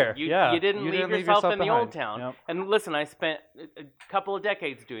still there. You, Yeah. you didn't leave yourself in the behind. old town. Yep. And listen, I spent a couple of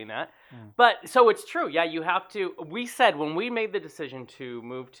decades doing that. But so it's true. Yeah, you have to. We said when we made the decision to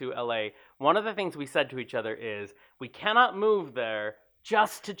move to LA, one of the things we said to each other is we cannot move there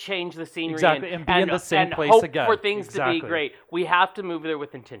just to change the scenery and be in the same place hope again. for things to be great. We have to move there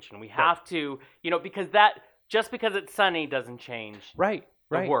with intention. We have to, because just because it's sunny doesn't change the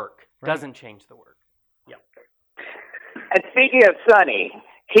work. Doesn't change the work. Yeah. And speaking of Sunny,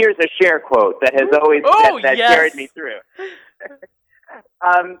 here's a share quote that has always carried me through.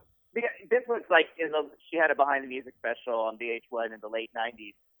 This was like she had a behind the music special on VH1 in the late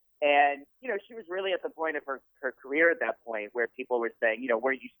 90s. And, she was really at the point of her career at that point where people were saying,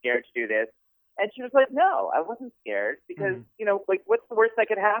 were you scared to do this? And she was like, no, I wasn't scared because, what's the worst that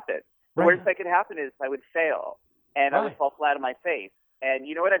could happen? The worst that could happen is I would fail and I would fall flat on my face. And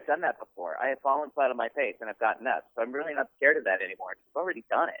you know what? I've done that before. I have fallen flat on my face and I've gotten up. So I'm really not scared of that anymore. I've already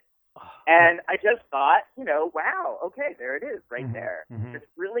done it. And I just thought, wow, okay, there it is right there. There's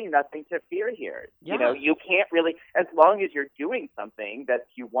really nothing to fear here. Yeah. You can't really, as long as you're doing something that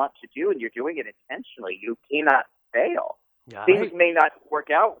you want to do and you're doing it intentionally, you cannot fail. Yeah. Things may not work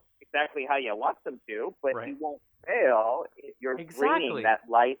out exactly how you want them to, but you won't fail if you're bringing that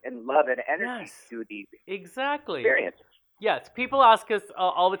light and love and energy to these experiences. Yes, people ask us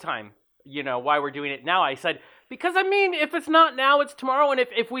all the time, why we're doing it now. I said, because, if it's not now, it's tomorrow. And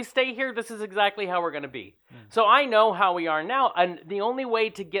if we stay here, this is exactly how we're going to be. So I know how we are now. And the only way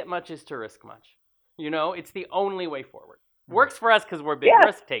to get much is to risk much. It's the only way forward. Works for us because we're big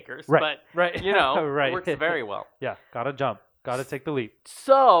risk takers. But, it works very well. Yeah, got to jump. Got to take the leap.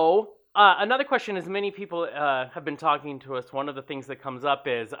 So another question is many people have been talking to us. One of the things that comes up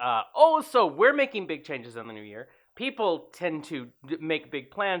is, so we're making big changes in the new year. People tend to make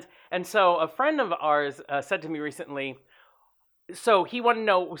big plans. And so a friend of ours said to me recently, so he wanted to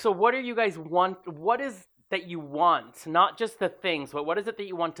know, so what do you guys want? What is that you want? Not just the things, but what is it that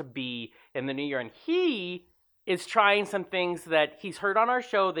you want to be in the new year? And he is trying some things that he's heard on our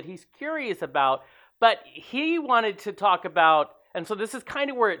show that he's curious about, but he wanted to talk about, and so this is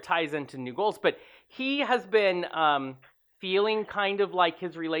kind of where it ties into new goals, but he has been feeling kind of like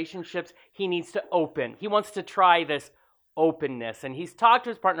his relationships, he needs to open. He wants to try this openness. And he's talked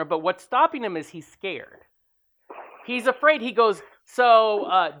to his partner, but what's stopping him is he's scared. He's afraid. He goes,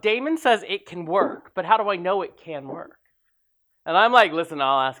 Damon says it can work, but how do I know it can work? And I'm like, listen,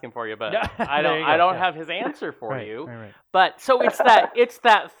 I'll ask him for you, but I don't have his answer for you. Right. But so it's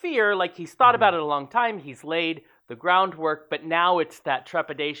that fear, like he's thought about it a long time. He's laid the groundwork, but now it's that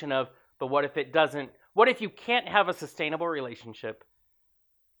trepidation of, but what if it doesn't? What if you can't have a sustainable relationship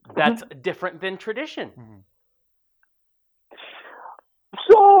that's different than tradition?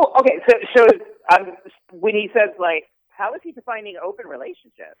 So Oh, okay. So when he says, like, how is he defining open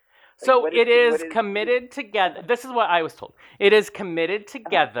relationship? Like, So what it is what committed together. This is what I was told. It is committed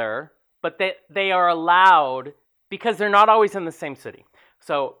together, but they are allowed, because they're not always in the same city.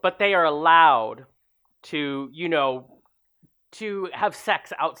 So, but they are allowed to, to have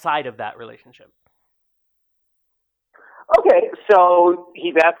sex outside of that relationship. Okay, so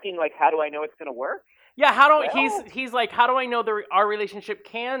he's asking, like, how do I know it's going to work? Yeah, Well- he's like, how do I know our relationship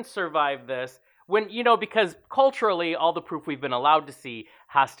can survive this? When, because culturally, all the proof we've been allowed to see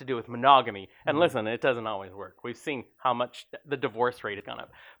has to do with monogamy. And listen, it doesn't always work. We've seen how much the divorce rate has gone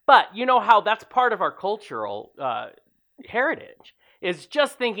up. But you know how that's part of our cultural heritage, is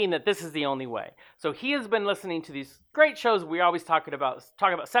just thinking that this is the only way. So he has been listening to these great shows. We always talk about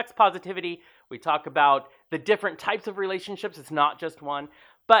sex positivity. We talk about the different types of relationships. It's not just one.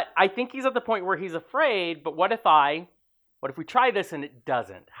 But I think he's at the point where he's afraid, but what if we try this and it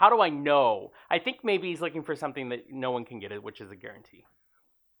doesn't? How do I know? I think maybe he's looking for something that no one can get, which is a guarantee.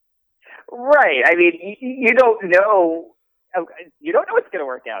 Right. I mean, you don't know. You don't know it's going to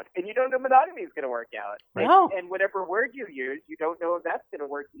work out, and you don't know monogamy is going to work out. No. And whatever word you use, you don't know if that's going to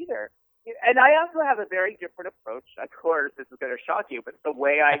work either. And I also have a very different approach. Of course, this is going to shock you, but the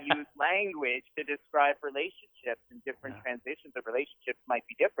way I use language to describe relationships and different transitions of relationships might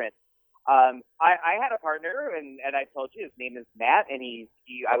be different. I had a partner, and I told you his name is Matt, and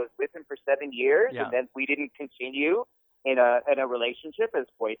I was with him for 7 years, and then we didn't continue in a relationship as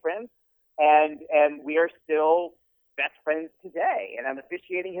boyfriends, and we are still best friends today, and I'm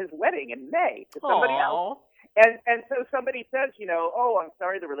officiating his wedding in May to somebody else. And so somebody says, oh, I'm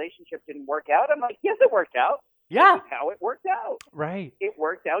sorry the relationship didn't work out. I'm like, yes, it worked out. Yeah. This is how it worked out. Right. It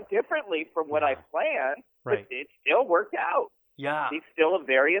worked out differently from what I planned, Right. but it still worked out. Yeah. He's still a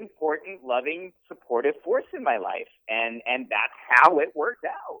very important, loving, supportive force in my life, and that's how it worked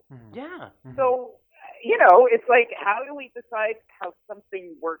out. Yeah. So, it's like, how do we decide how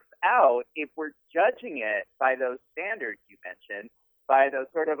something works out if we're judging it by those standards you mentioned, by those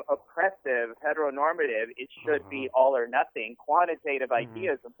sort of oppressive, heteronormative, it should be all or nothing, quantitative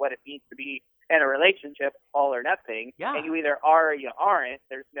ideas of what it means to be in a relationship, all or nothing, and you either are or you aren't.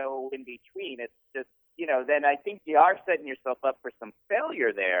 There's no in between. It's just, then I think you are setting yourself up for some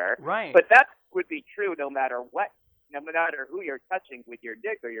failure there. Right. But that would be true no matter what, no matter who you're touching with your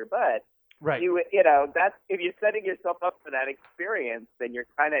dick or your butt. Right. That's, if you're setting yourself up for that experience, then you're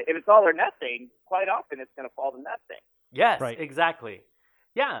kind of, if it's all or nothing, quite often it's going to fall to nothing. Yes, Right. exactly.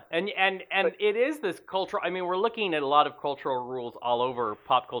 Yeah, and it is this cultural. I mean, we're looking at a lot of cultural rules all over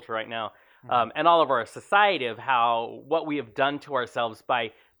pop culture right now, and all of our society of what we have done to ourselves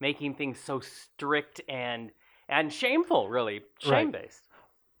by making things so strict and shameful, really shame-based.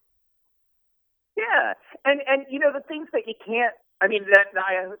 Yeah, and the things that you can't. I mean,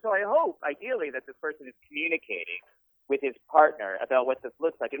 so I hope ideally that this person is communicating with his partner about what this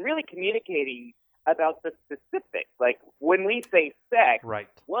looks like, and really communicating about the specifics. Like, when we say sex, Right.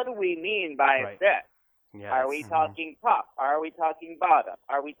 what do we mean by sex? Yes. Are we talking pop? Are we talking bottom?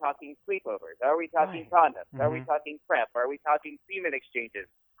 Are we talking sleepovers? Are we talking condoms? Are we talking prep? Are we talking semen exchanges?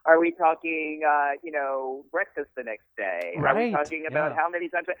 Are we talking, breakfast the next day? Are we Right. talking about Yeah. how many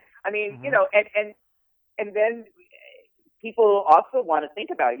times? I mean, and then people also want to think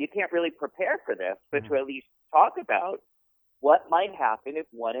about it. You can't really prepare for this, but to at least talk about what might happen if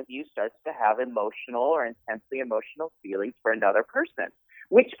one of you starts to have emotional or intensely emotional feelings for another person,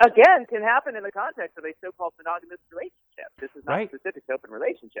 which, again, can happen in the context of a so-called monogamous relationship. This is not Right. specific to open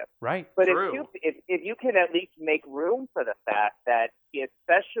relationships. Right. But True. if you can at least make room for the fact that,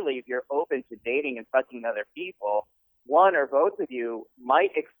 especially if you're open to dating and fucking other people, one or both of you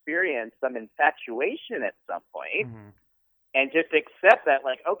might experience some infatuation at some point, and just accept that,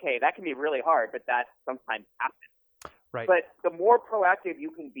 like, okay, that can be really hard, but that sometimes happens. Right. But the more proactive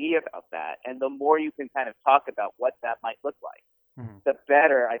you can be about that, and the more you can kind of talk about what that might look like, the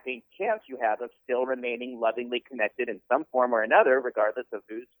better, I think, chance you have of still remaining lovingly connected in some form or another, regardless of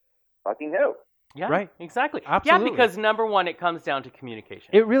who's fucking who. Yeah, Right. exactly. Absolutely. Yeah, because number one, it comes down to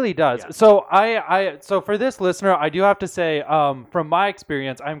communication. It really does. Yeah. So so for this listener, I do have to say, from my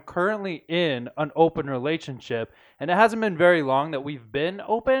experience, I'm currently in an open relationship, and it hasn't been very long that we've been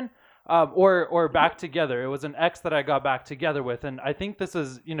open, or back together. It was an ex that I got back together with, and I think this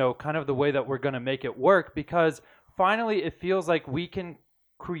is, kind of the way that we're going to make it work, because finally it feels like we can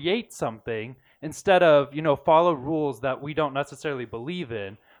create something instead of, follow rules that we don't necessarily believe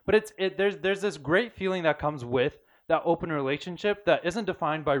in. But there's this great feeling that comes with that open relationship that isn't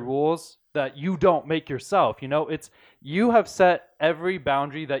defined by rules that you don't make yourself. It's you have set every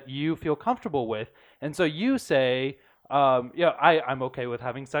boundary that you feel comfortable with, and so you say, I'm okay with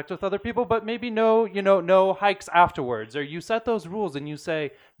having sex with other people, but maybe no hikes afterwards. Or you set those rules and you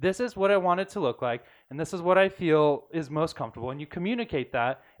say, this is what I want it to look like, and this is what I feel is most comfortable, and you communicate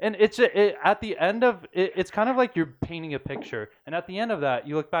that. And at the end of it, it's kind of like you're painting a picture, and at the end of that,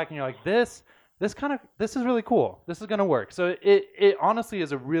 you look back and you're like, this is really cool. This is gonna work. So it honestly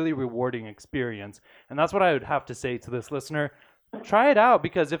is a really rewarding experience, and that's what I would have to say to this listener. Try it out,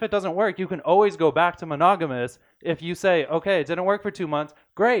 because if it doesn't work, you can always go back to monogamous. If you say, okay, it didn't work for 2 months,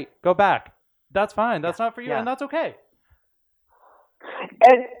 great, go back. That's fine. That's not for you, and that's okay.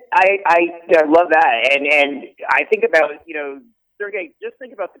 And I love that. And I think about, Sergey, just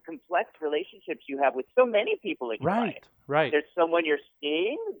think about the complex relationships you have with so many people in your life. Right. There's someone you're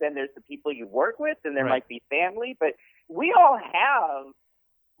seeing, then there's the people you work with, and there Right. might be family. But we all have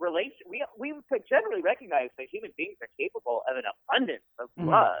we could generally recognize that human beings are capable of an abundance of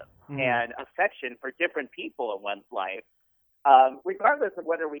love and affection for different people in one's life, regardless of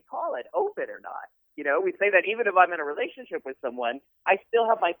whether we call it open or not. We say that even if I'm in a relationship with someone, I still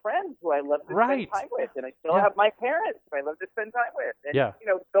have my friends who I love to spend time with, and I still have my parents who I love to spend time with. And,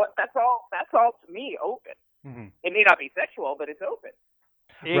 so that's all to me open. Mm-hmm. It may not be sexual, but it's open.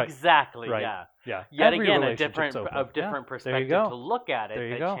 Exactly. Right. Yeah. Yet Every again, a different perspective to look at it. There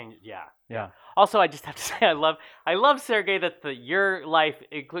you go. Changes. Yeah. Also, I just have to say, I love Sergey that your life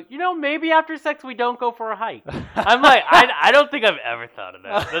includes. Maybe after sex we don't go for a hike. I'm like, I don't think I've ever thought of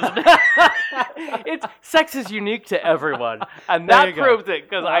that. Sex is unique to everyone, and that proves it.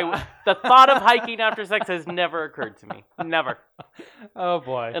 Because the thought of hiking after sex has never occurred to me. Never. Oh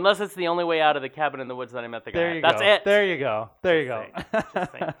boy. Unless it's the only way out of the cabin in the woods that I met the guy. That's it. There you go.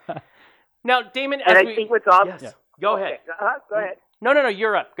 Just saying. Now, Damon, and I think what's awesome. Yes. Go ahead. Go ahead. No,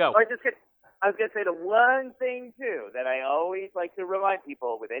 you're up. Go. I was going to say the one thing, too, that I always like to remind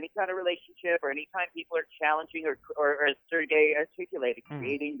people with any kind of relationship or any time people are challenging or as Sergey articulated,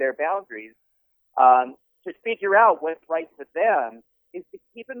 creating their boundaries, to figure out what's right for them is to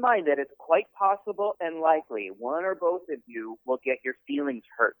keep in mind that it's quite possible and likely one or both of you will get your feelings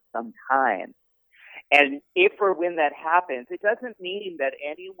hurt sometime. And if or when that happens, it doesn't mean that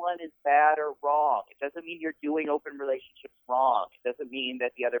anyone is bad or wrong. It doesn't mean you're doing open relationships wrong. It doesn't mean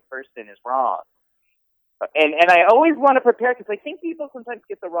that the other person is wrong. And I always want to prepare, because I think people sometimes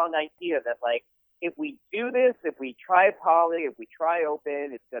get the wrong idea that, like, if we do this, if we try poly, if we try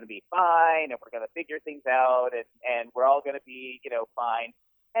open, it's going to be fine, and we're going to figure things out, and we're all going to be, fine.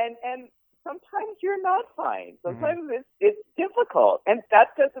 And sometimes you're not fine. Sometimes it's difficult. And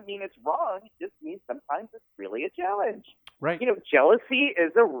that doesn't mean it's wrong. It just means sometimes it's really a challenge. Right. Jealousy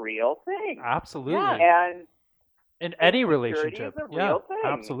is a real thing. Absolutely. Yeah. And in any relationship. Is a real thing.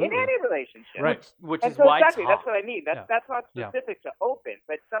 Absolutely. In any relationship. Right. Which and is so why exactly, that's what I mean. That's not Yeah. specific to open,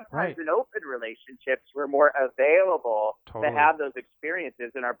 but sometimes Right. in open relationships we're more available Totally. to have those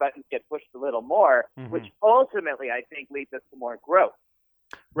experiences, and our buttons get pushed a little more, which ultimately I think leads us to more growth.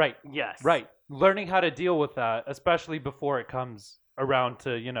 Right. Yes. Right. Learning how to deal with that, especially before it comes around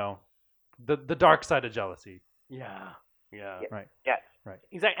to, the dark side of jealousy. Yeah. Right. Yes. Right.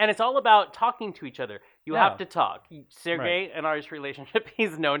 Exactly. And it's all about talking to each other. You Yeah. have to talk. Sergey and our relationship,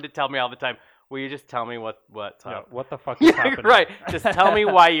 he's known to tell me all the time, will you just tell me what's up? What the fuck is happening? Right. Just tell me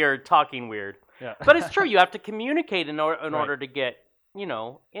why you're talking weird. Yeah. But it's true. You have to communicate in order to get,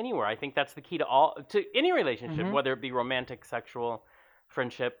 anywhere. I think that's the key to any relationship, whether it be romantic, sexual,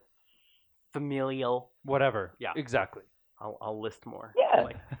 friendship, familial. Whatever. Yeah. Exactly. I'll list more. Yeah.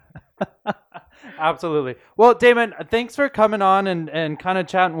 Absolutely. Well, Damon, thanks for coming on and kind of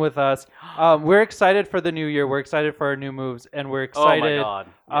chatting with us. We're excited for the new year. We're excited for our new moves, and we're excited Oh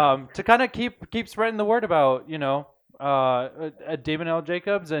my God. to kind of keep spreading the word about, Damon L.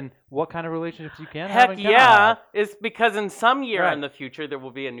 Jacobs and what kind of relationships you can have. Heck and cannot yeah. have. It's because in some year Right. in the future, there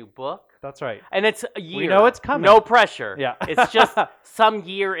will be a new book. That's right. And it's a year. We know it's coming. No pressure. Yeah. It's just some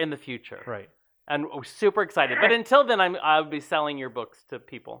year in the future. Right. And we're super excited. But until then, I'll be selling your books to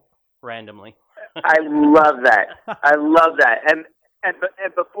people randomly. I love that. I love that. And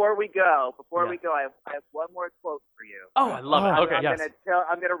before we go, I have one more quote for you. Oh, I love it. Okay.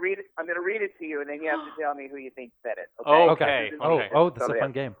 I'm gonna read it to you, and then you have to tell me who you think said it. Okay. Oh, this is a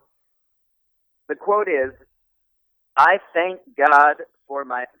fun game. The quote is, "I thank God for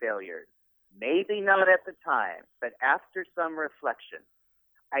my failures. Maybe not at the time, but after some reflection,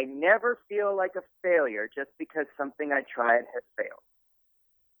 I never feel like a failure just because something I tried has failed."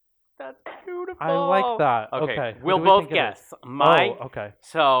 That's beautiful. I like that. Okay. We'll What do we both think it is? guess. Mine. Oh, okay.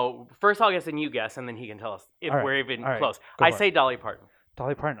 So first I'll guess and you guess, and then he can tell us if All right. we're even All right. close. Go I for say it. Dolly Parton.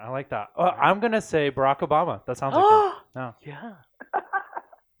 Dolly Parton. I like that. I'm going to say Barack Obama. That sounds like him. No. Yeah.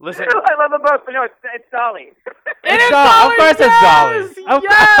 Listen. I love them both, but no, it's Dolly. It's Dolly. Of course it's Dolly. Of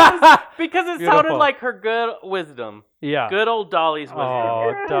Yes! Because it sounded Beautiful. like her good wisdom. Yeah. Good old Dolly's wisdom.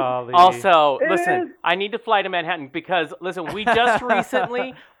 Oh, Dolly. Also, It listen, is. I need to fly to Manhattan because listen, we just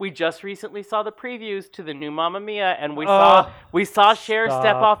recently saw the previews to the new Mamma Mia, and we saw Cher step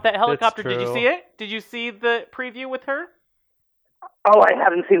stop. off that It's helicopter. Did you true. see it? Did you see the preview with her? Oh, I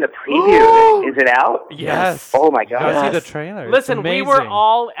haven't seen the preview. Is it out? Yes. Oh my You gotta god. see the trailer. It's Listen, we were amazing.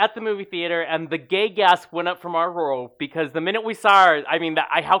 all at the movie theater, and the gay gasp went up from our row because the minute we saw her, I mean,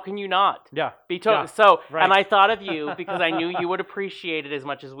 how can you not? Yeah. Be told. Yeah, So, right. and I thought of you because I knew you would appreciate it as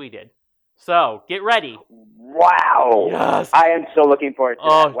much as we did. So, get ready. Wow. Yes. I am so looking forward to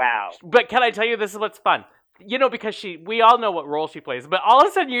Oh. that. Wow. But can I tell you, this is what's fun. You know, because we all know what role she plays, but all of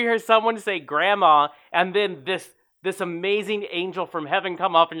a sudden you hear someone say grandma, and then this amazing angel from heaven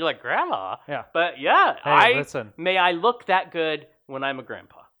come up, and you're like, grandma? Yeah. But yeah, Hey, listen. may I look that good when I'm a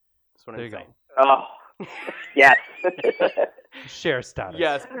grandpa. That's what There I'm you saying. Oh. Yes. Share status.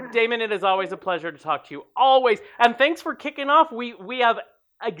 Yes, Damon, it is always a pleasure to talk to you. Always. And thanks for kicking off. We have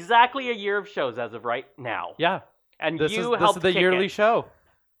exactly a year of shows as of right now. Yeah. And This you is helped the kick yearly it. show.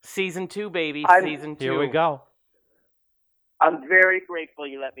 Season 2, baby. I'm- Season 2. Here we go. I'm very grateful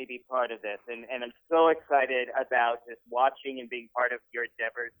you let me be part of this, and I'm so excited about just watching and being part of your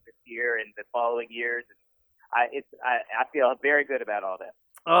endeavors this year and the following years. I feel very good about all this.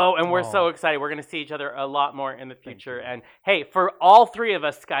 Oh, and we're so excited. We're going to see each other a lot more in the future. And hey, for all three of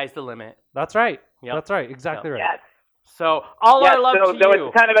us, sky's the limit. That's right. Yep. That's right. Exactly right. Yes. So all Yes, our love so to so you.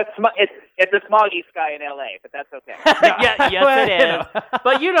 it's kind of it's a smoggy sky in LA, but that's okay. Yes, it is.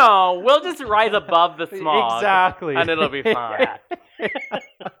 But you know, we'll just rise above the smog. Exactly. And it'll be fine.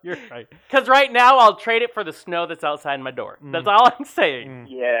 You're right. Because right now, I'll trade it for the snow that's outside my door. That's all I'm saying.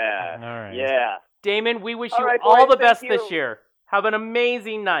 Yeah. All right. Yeah. Damon, we wish All you right, all boys, the best thank this you. year. Have an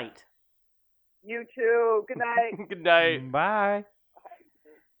amazing night. You too. Good night. Good night. Bye.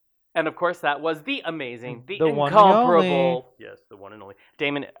 And of course, that was the amazing, the one and only. incomparable, yes, the one and only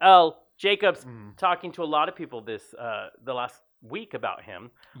Damon L. Jacobs, Mm. talking to a lot of people the last week about him.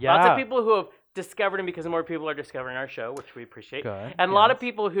 Yeah. Lots of people who have discovered him because more people are discovering our show, which we appreciate. Good. And a lot of Yes.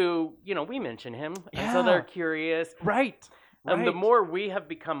 people who, you know, we mention him, and so Yeah. they're curious. Right. And the Right. more we have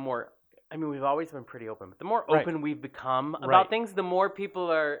become more, I mean, we've always been pretty open, but the more Right. open we've become about Right. things, the more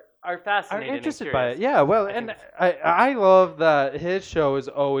people are are fascinated interested and by curious. it. Yeah, well, I and think I love that his show is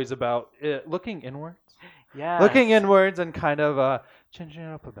always about looking inwards, Yeah. looking inwards, and kind of changing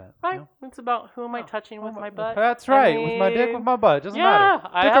it up a bit. you Right. know? It's about who am I touching with my butt? That's I right, with my dick, mean, with my butt. Doesn't yeah, matter.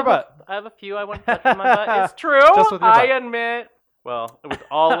 I Dick or have butt. I have a few I want to touch with my butt. It's true. Just with your I butt. admit. Well, with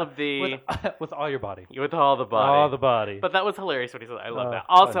all of the with all your body. with all the body. All the body. But that was hilarious what he said. I love Oh, that.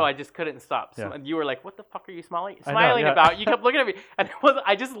 Also, I know. I just couldn't stop. Yeah. You were like, "What the fuck are you smiling I know, yeah. about?" You kept looking at me, and it was.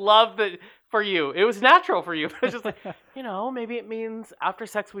 I just love that for you. It was natural for you. It was just like, you know, maybe it means after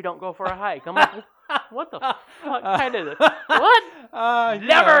sex we don't go for a hike. I'm like, what the fuck kind of what?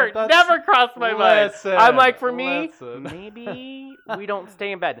 Never crossed my mind. I'm like, for me, listen. maybe we don't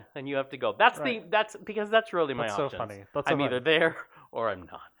stay in bed and you have to go. That's Right. that's because that's really my That's so options. funny. That's so I'm either funny. there or I'm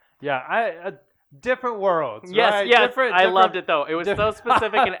not. Yeah, different worlds. Yes, right? yes, Different, I loved it though. It was so different-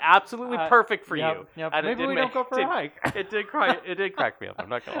 specific and absolutely perfect for Yep, you. yep. And it Maybe did we make- don't go for a it- hike. It did crack me up. I'm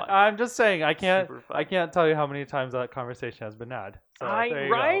not gonna lie. I'm just saying, I can't Super fun. I can't tell you how many times that conversation has been had. So there you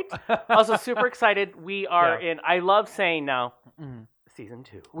go. Right? Also, super excited. We are Yeah. in. I love saying now, Mm. season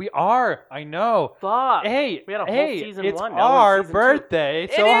 2. We are. I know. Fuck. Hey, we had a whole hey, season it's 1. Now we're in our season 2. birthday,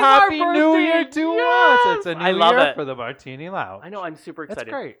 It so is our happy New Year birthday, to yes! us! It's a new I love year it. for the Martini Lounge. I know. I'm super That's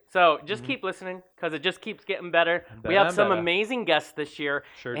excited. great. So just Mhm. keep listening because it just keeps getting better. And We better have and some better. amazing guests this year,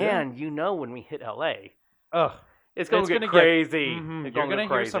 Sure do. and you know when we hit LA, Ugh, it's going it's to gonna get get- crazy. mhm, It's you're gonna gonna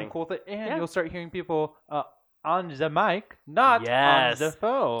get hear some crazy. cool things, and Yeah. you'll start hearing people on the mic, not Yes. on the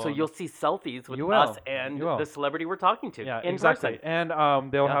phone. So you'll see selfies with You will. us and You will. the celebrity we're talking to. Yeah, in exactly. person.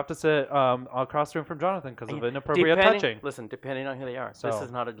 And they'll Yeah. have to sit across the room from Jonathan because of inappropriate Depending- touching. Listen, depending on who they are, this So,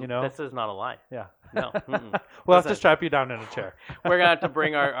 is not a you know. this is not a lie. Yeah. No. Mm-mm. We'll have to Listen. strap you down in a chair. We're gonna have to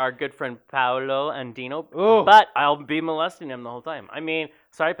bring our good friend Paolo and Dino, Ooh. but I'll be molesting him the whole time. I mean,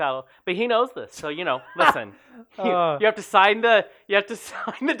 sorry, Paolo, but he knows this, so you know. Listen, you have to sign the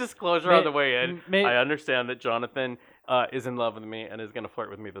disclosure on the way in. I understand that Jonathan is in love with me and is going to flirt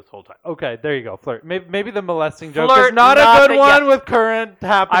with me this whole time. Okay, there you go. Flirt. Maybe the molesting joke Flirt, is not a not good the- one yeah. with current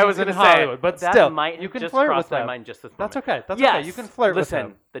happenings I was in going to say, Hollywood, but that still, might you have can just flirt with crossed my them. mind just this That's moment. okay. That's Yes. okay. You can flirt Listen, with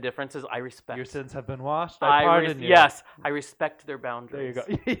them. the difference is I respect. Your sins have been washed. I pardon you. Yes, I respect their There you boundaries. go.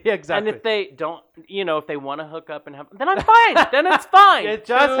 Yeah, exactly. And if they don't, if they want to hook up and have, then I'm fine. Then it's fine. it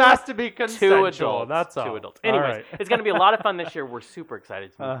just has to be Two consensual. adults. That's all. Two adults. All Anyways, right. it's going to be a lot of fun this year. We're super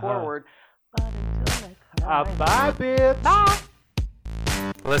excited to move forward. But until next time. Bye, bitch. Bye.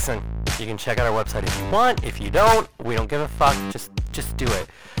 Listen, you can check out our website if you want. If you don't, we don't give a fuck. Just do it.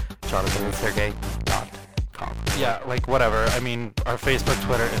 JonathanandSergey.com. Yeah, like whatever. I mean, our Facebook,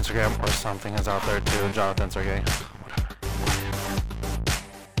 Twitter, Instagram, or something is out there too. Jonathan Sergey.